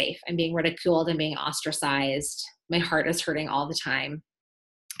not safe. I'm being ridiculed and being ostracized. My heart is hurting all the time.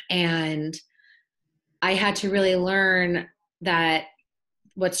 And I had to really learn that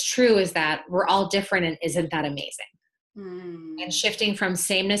what's true is that we're all different and isn't that amazing? And shifting from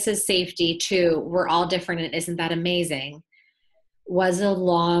sameness is safety to we're all different and isn't that amazing was a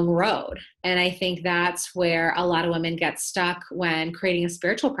long road. And I think that's where a lot of women get stuck when creating a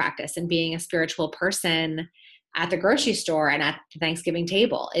spiritual practice and being a spiritual person at the grocery store and at the Thanksgiving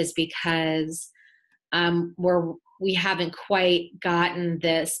table, is because we haven't quite gotten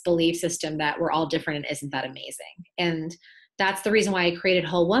this belief system that we're all different and isn't that amazing. And that's the reason why I created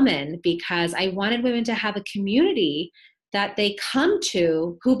Whole Woman, because I wanted women to have a community that they come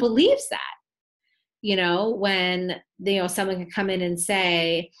to who believes that. When, someone can come in and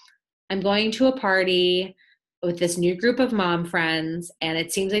say, I'm going to a party with this new group of mom friends, and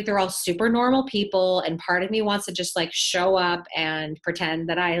it seems like they're all super normal people. And part of me wants to just like show up and pretend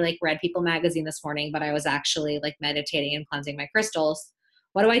that I like read People magazine this morning, but I was actually like meditating and cleansing my crystals.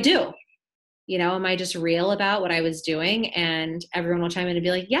 What do I do? Am I just real about what I was doing? And everyone will chime in and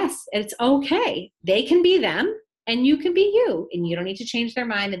be like, yes, it's okay. They can be them and you can be you, and you don't need to change their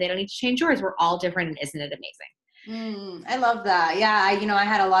mind and they don't need to change yours. We're all different. And isn't it amazing? I love that. Yeah. I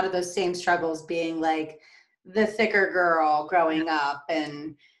had a lot of those same struggles, being like the thicker girl growing up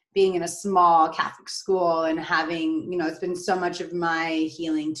and being in a small Catholic school, and having, it's been so much of my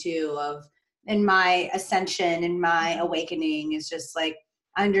healing too, in my ascension and my awakening, is just like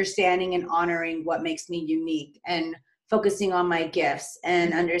understanding and honoring what makes me unique, and focusing on my gifts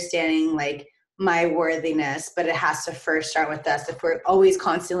and understanding like my worthiness. But it has to first start with us. If we're always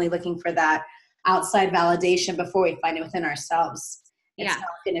constantly looking for that outside validation before we find it within ourselves, it's not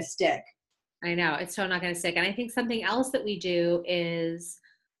going to stick. I know, it's so not going to stick. And I think something else that we do is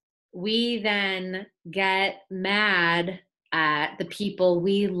we then get mad at the people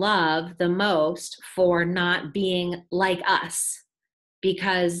we love the most for not being like us,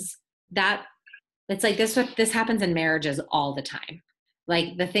 because it's like this happens in marriages all the time.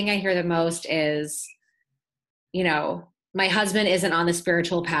 Like the thing I hear the most is, my husband isn't on the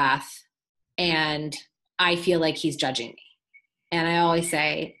spiritual path and I feel like he's judging me. And I always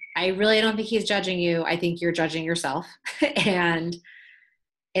say, I really don't think he's judging you. I think you're judging yourself. And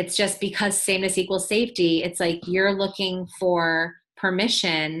it's just because sameness equals safety. It's like you're looking for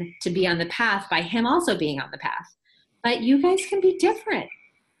permission to be on the path by him also being on the path. But you guys can be different.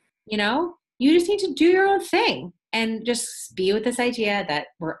 You just need to do your own thing and just be with this idea that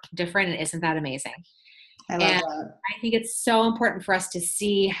we're different. And isn't that amazing? I love that. I think it's so important for us to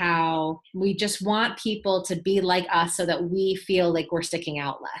see how we just want people to be like us so that we feel like we're sticking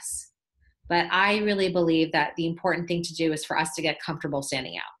out less. But I really believe that the important thing to do is for us to get comfortable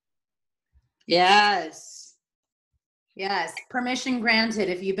standing out. Yes. Permission granted.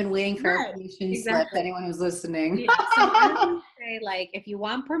 If you've been waiting for a permission slip, anyone who's listening. Yeah, so I would say, like, if you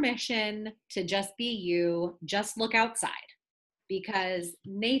want permission to just be you, just look outside, because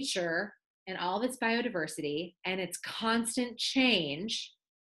nature and all of its biodiversity and its constant change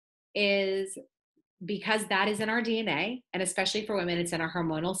is, because that is in our DNA, and especially for women, it's in our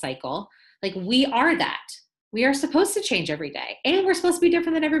hormonal cycle. Like, we are that. We are supposed to change every day, and we're supposed to be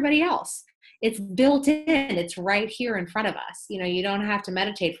different than everybody else. It's built in. It's right here in front of us. You don't have to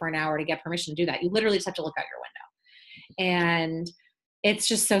meditate for an hour to get permission to do that. You literally just have to look out your window. And it's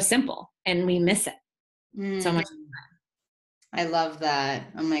just so simple, and we miss it so much. I love that.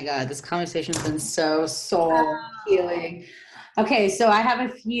 Oh my God, this conversation's been so soul healing. Okay, so I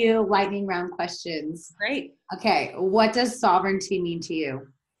have a few lightning round questions. Great. Okay, what does sovereignty mean to you?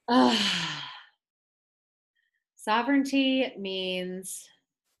 Sovereignty means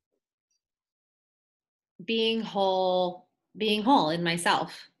being whole in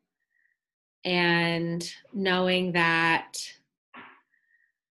myself, and knowing that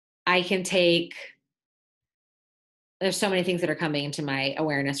I can take, there's so many things that are coming into my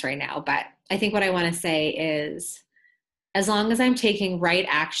awareness right now, but I think what I want to say is, as long as I'm taking right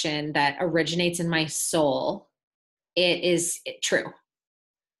action that originates in my soul, it is true.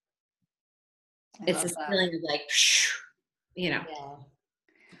 It's this feeling of like, Yeah.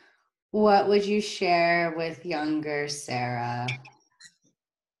 What would you share with younger Sarah?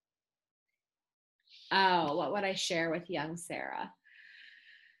 Oh, what would I share with young Sarah?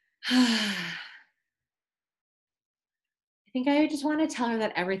 I think I just want to tell her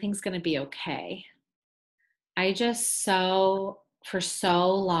that everything's going to be okay. I just for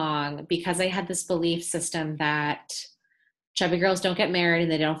so long, because I had this belief system that chubby girls don't get married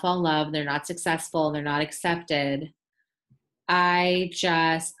and they don't fall in love, they're not successful, and they're not accepted. I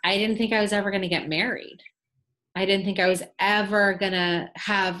didn't think I was ever going to get married. I didn't think I was ever going to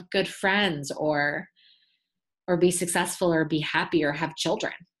have good friends or be successful or be happy or have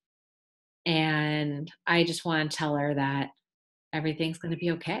children. And I just want to tell her that everything's going to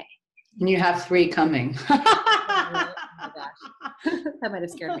be okay. And you have 3 coming. Oh my gosh. That might have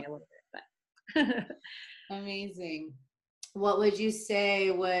scared me a little bit, but. Amazing. What would you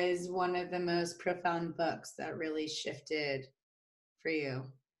say was one of the most profound books that really shifted for you?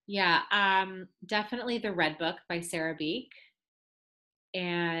 Yeah, definitely The Red Book by Sarah Beek.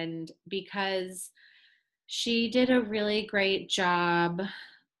 And because she did a really great job,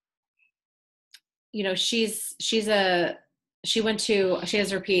 she's a she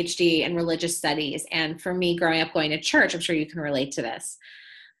has her PhD in religious studies. And for me, growing up going to church, I'm sure you can relate to this.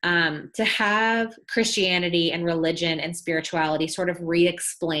 To have Christianity and religion and spirituality sort of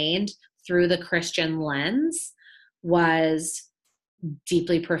re-explained through the Christian lens was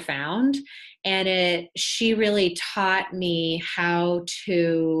deeply profound. And she really taught me how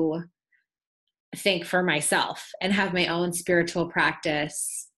to think for myself and have my own spiritual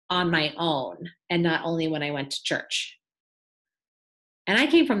practice on my own, and not only when I went to church. And I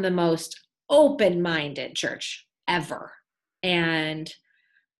came from the most open-minded church ever. And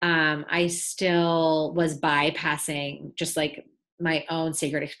I still was bypassing just like my own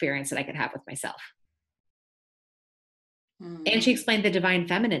sacred experience that I could have with myself. And she explained the divine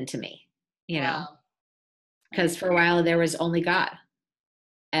feminine to me, know, because for a while there was only God,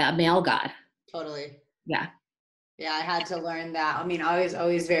 a male God. Totally. Yeah. Yeah, I had to learn that. I mean, I was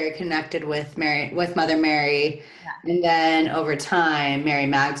always very connected with Mother Mary, and then over time, Mary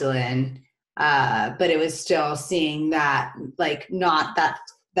Magdalene. But it was still seeing that, like, not that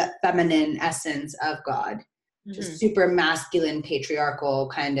feminine essence of God, just super masculine, patriarchal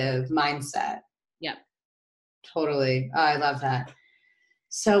kind of mindset. Yep. Totally. Oh, I love that.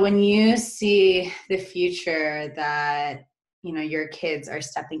 So when you see the future that, your kids are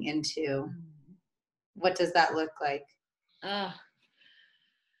stepping into, what does that look like? My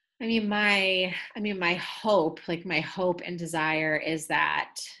hope and desire is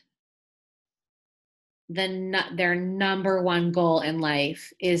that their number one goal in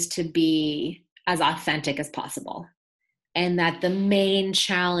life is to be as authentic as possible. And that the main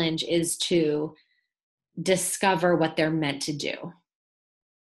challenge is to discover what they're meant to do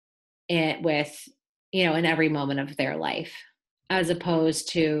in every moment of their life, as opposed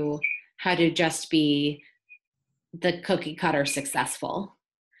to how to just be the cookie cutter successful,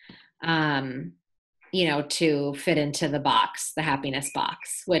 to fit into the box, the happiness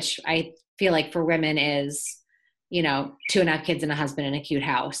box, which I feel like for women is, 2.5 kids and a husband in a cute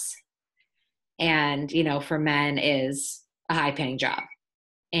house. And, for men is a high paying job.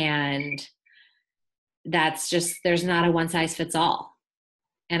 And that's just, there's not a one size fits all.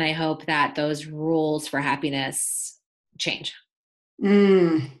 And I hope that those rules for happiness change.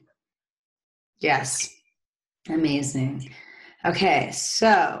 Yes. Amazing. Okay.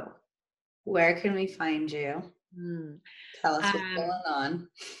 So where can we find you? Tell us what's going on.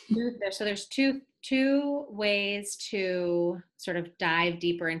 So there's two ways to sort of dive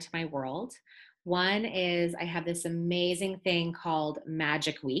deeper into my world. One is I have this amazing thing called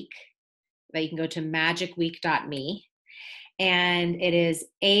Magic Week that you can go to magicweek.me. And it is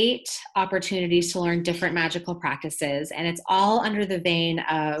 8 opportunities to learn different magical practices. And it's all under the vein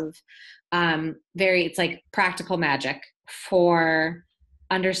of it's like practical magic for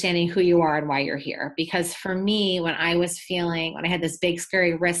understanding who you are and why you're here. Because for me, when I had this big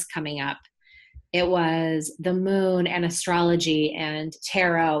scary risk coming up, it was the moon and astrology and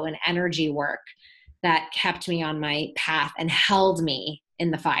tarot and energy work that kept me on my path and held me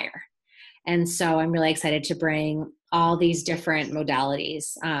in the fire. And so I'm really excited to bring all these different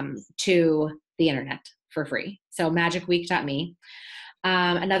modalities to the internet for free. So magicweek.me.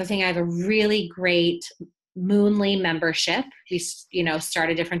 Another thing, I have a really great Moonly membership. We, start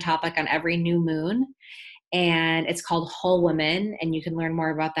a different topic on every new moon, and it's called Whole Woman. And you can learn more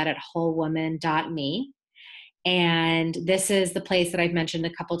about that at wholewoman.me. And this is the place that I've mentioned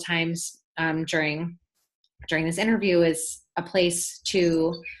a couple times during this interview, is a place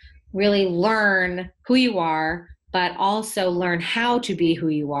to really learn who you are, but also learn how to be who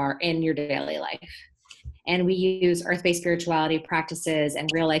you are in your daily life. And we use earth-based spirituality practices and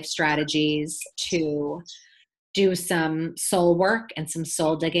real life strategies to do some soul work and some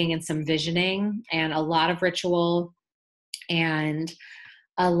soul digging and some visioning and a lot of ritual and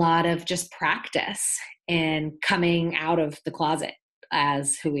a lot of just practice in coming out of the closet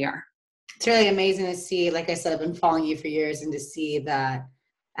as who we are. It's really amazing to see. Like I said, I've been following you for years, and to see that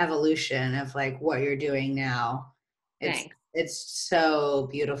evolution of like what you're doing now. It's so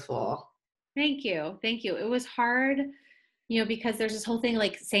beautiful. Thank you. It was hard, because there's this whole thing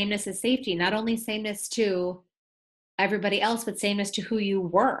like sameness is safety, not only sameness to everybody else, but sameness to who you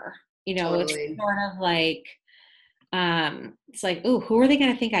were, Totally. It's sort of like, it's like, ooh, who are they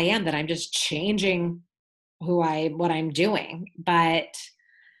going to think I am, that I'm just changing what I'm doing? But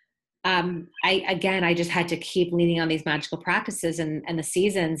I just had to keep leaning on these magical practices and the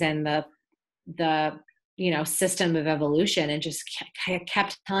seasons and the system of evolution, and just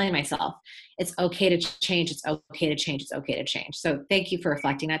kept telling myself, it's okay to change. It's okay to change. It's okay to change. So thank you for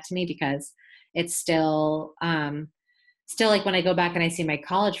reflecting that to me, because it's still still like when I go back and I see my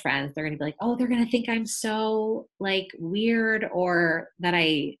college friends, they're going to be like, oh, they're going to think I'm so like weird, or that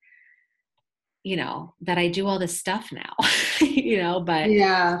I do all this stuff now, but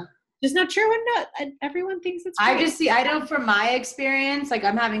Yeah. it's not true. And not everyone thinks it's I great. just see, I don't, from my experience, like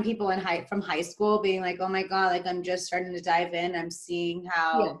I'm having people from high school being like, oh my God, like I'm just starting to dive in. I'm seeing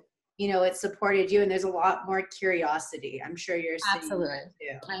how, it supported you. And there's a lot more curiosity. I'm sure you're seeing Absolutely. that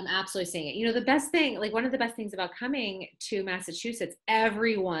too. I'm absolutely seeing it. The best thing, like one of the best things about coming to Massachusetts,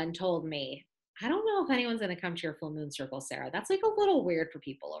 everyone told me, I don't know if anyone's going to come to your full moon circle, Sarah. That's like a little weird for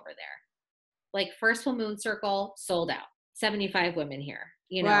people over there. Like first full moon circle sold out, 75 women here,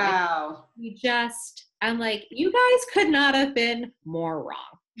 Wow. I'm like, you guys could not have been more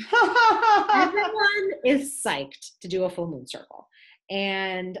wrong. Everyone is psyched to do a full moon circle.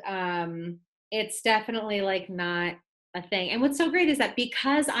 And it's definitely like not a thing. And what's so great is that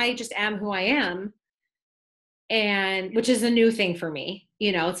because I just am who I am, and which is a new thing for me,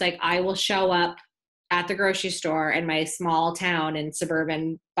 it's like I will show up at the grocery store in my small town in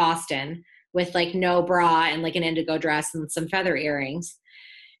suburban Boston with like no bra and like an indigo dress and some feather earrings.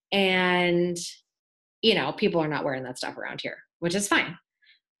 And, people are not wearing that stuff around here, which is fine.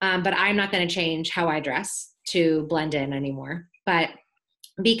 But I'm not going to change how I dress to blend in anymore. But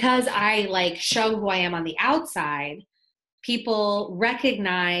because I like show who I am on the outside, people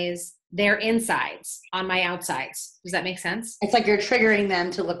recognize their insides on my outsides. Does that make sense? It's like you're triggering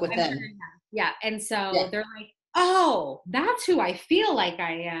them to look within. Yeah. And so they're like, oh, that's who I feel like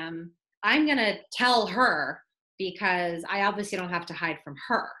I am. I'm going to tell her because I obviously don't have to hide from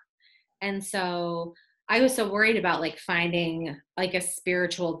her. And so I was so worried about like finding like a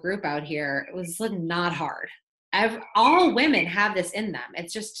spiritual group out here. It was like not hard. All women have this in them.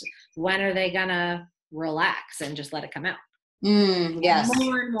 It's just, when are they going to relax and just let it come out? Yes. And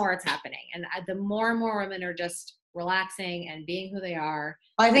more and more it's happening. And the more and more women are just relaxing and being who they are.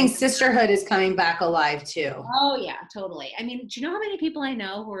 I think sisterhood is coming back alive too. Oh yeah, totally. I mean, do you know how many people I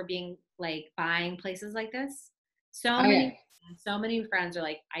know who are buying places like this? So many friends are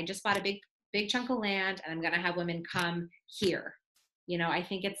like, I just bought a big chunk of land and I'm going to have women come here. I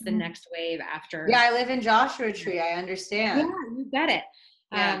think it's the next wave after. Yeah. I live in Joshua Tree. I understand. Yeah, you get it.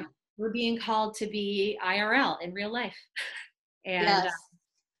 Yeah. We're being called to be IRL in real life. And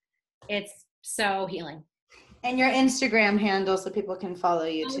it's so healing. And your Instagram handle so people can follow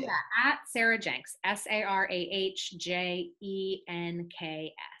you too. Yeah, at Sarah Jenks, SarahJenks.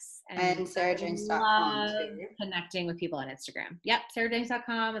 And SarahJenks.com too. Connecting with people on Instagram. Yep,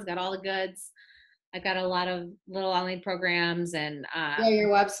 SarahJenks.com has got all the goods. I've got a lot of little online programs and your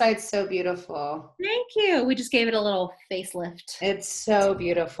website's so beautiful. Thank you. We just gave it a little facelift. It's so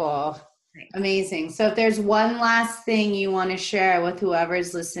beautiful. Thanks. Amazing. So if there's one last thing you want to share with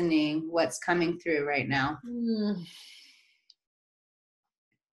whoever's listening, what's coming through right now?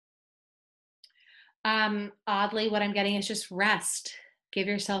 Oddly, what I'm getting is just rest. Give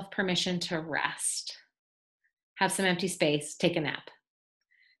yourself permission to rest. Have some empty space. Take a nap.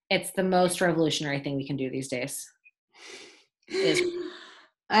 It's the most revolutionary thing we can do these days.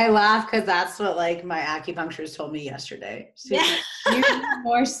 I laugh because that's what like my acupuncturist told me yesterday. You need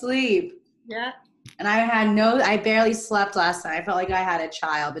more sleep. Yeah. And I barely slept last night. I felt like I had a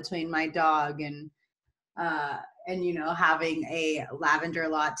child between my dog and having a lavender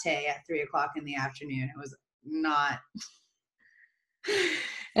latte at 3:00 in the afternoon. It was not,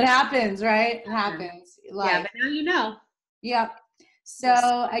 it happens, right? It happens. But now you know. Yep.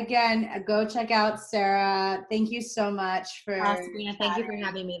 So again, go check out Sarah. Thank you so much for Sabrina, thank you for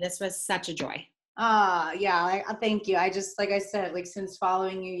having me. This was such a joy. Thank you. I just, like I said, like since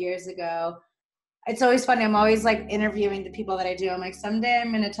following you years ago, it's always funny. I'm always like interviewing the people that I do. I'm like, someday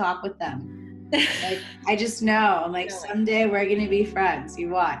I'm going to talk with them. Like, I just know. I'm like, someday we're going to be friends. You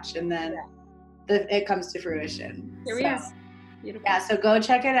watch. And then it comes to fruition. Here we are. Beautiful. Yeah, so go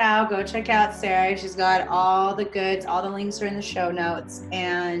check it out. Go check out Sarah. She's got all the goods. All the links are in the show notes.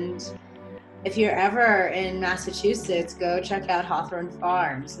 And if you're ever in Massachusetts, go check out Hawthorne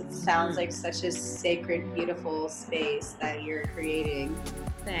Farms. It sounds like such a sacred, beautiful space that you're creating.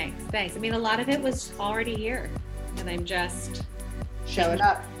 Thanks. I mean, a lot of it was already here, and I'm just showing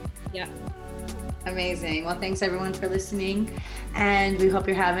up. Yeah. Amazing. Well, thanks everyone for listening, and we hope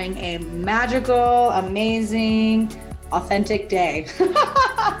you're having a magical, amazing, authentic day.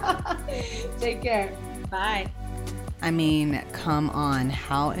 Take care. Bye. I mean, come on.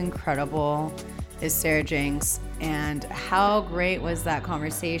 How incredible is Sarah Jenks, and how great was that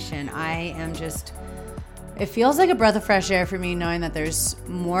conversation? It feels like a breath of fresh air for me knowing that there's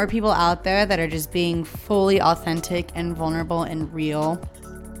more people out there that are just being fully authentic and vulnerable and real.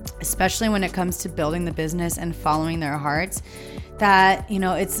 especially when it comes to building the business and following their hearts, that,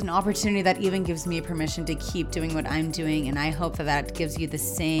 it's an opportunity that even gives me permission to keep doing what I'm doing. And I hope that gives you the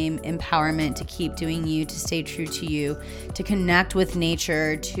same empowerment to keep doing you, to stay true to you, to connect with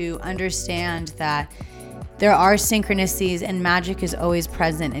nature, to understand that there are synchronicities and magic is always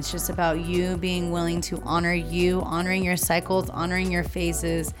present. It's just about you being willing to honor you, honoring your cycles, honoring your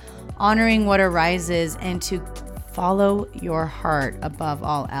phases, honoring what arises, and to follow your heart above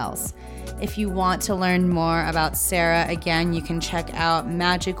all else. If you want to learn more about Sarah, again, you can check out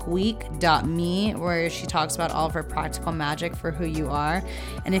magicweek.me, where she talks about all of her practical magic for who you are.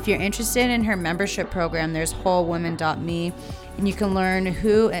 And if you're interested in her membership program, there's wholewomen.me, and you can learn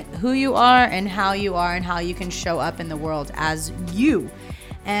who you are and how you can show up in the world as you.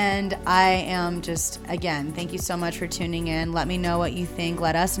 And I am just, again, thank you so much for tuning in. Let me know what you think.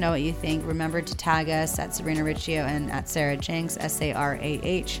 Let us know what you think. Remember to tag us at Sabrina Riccio and at Sarah Jenks,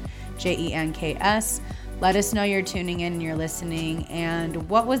 SarahJenks. Let us know you're tuning in and you're listening. And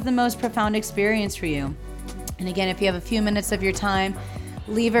what was the most profound experience for you? And again, if you have a few minutes of your time,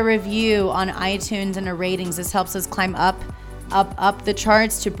 leave a review on iTunes and a ratings. This helps us climb up the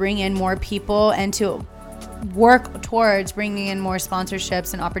charts to bring in more people and to work towards bringing in more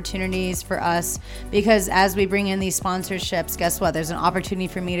sponsorships and opportunities for us, because as we bring in these sponsorships, guess what? There's an opportunity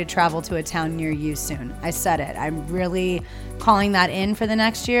for me to travel to a town near you soon. I said it. I'm really calling that in for the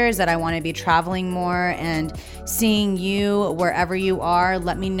next year, is that I want to be traveling more and seeing you wherever you are.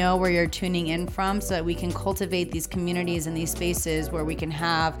 Let me know where you're tuning in from so that we can cultivate these communities and these spaces where we can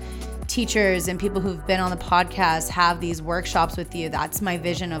have teachers and people who've been on the podcast have these workshops with you. That's my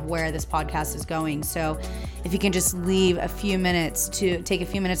vision of where this podcast is going. So if you can just take a few minutes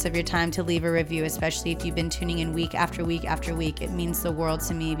of your time to leave a review, especially if you've been tuning in week after week after week, it means the world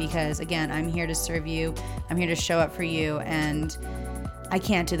to me, because again, I'm here to serve you. I'm here to show up for you, and I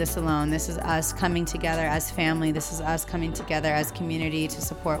can't do this alone. This is us coming together as family. This is us coming together as community to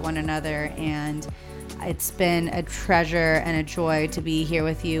support one another. And it's been a treasure and a joy to be here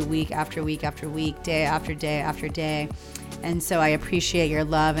with you week after week after week, day after day after day. And so I appreciate your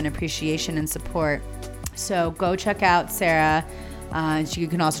love and appreciation and support. So go check out Sarah. You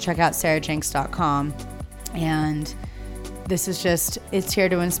can also check out sarahjenks.com. And this is it's here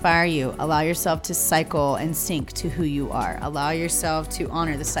to inspire you. Allow yourself to cycle and sync to who you are. Allow yourself to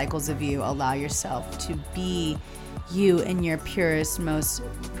honor the cycles of you. Allow yourself to be you in your purest, most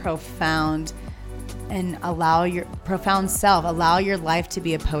profound, and allow your profound self. Allow your life to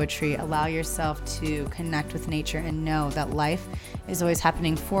be a poetry. Allow yourself to connect with nature and know that life is always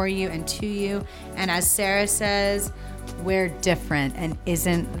happening for you and to you. And as Sarah says, we're different, and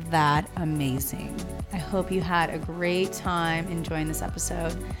isn't that amazing? I hope you had a great time enjoying this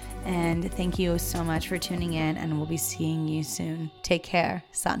episode, and thank you so much for tuning in, and we'll be seeing you soon. Take care.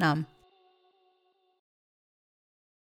 Sat Nam.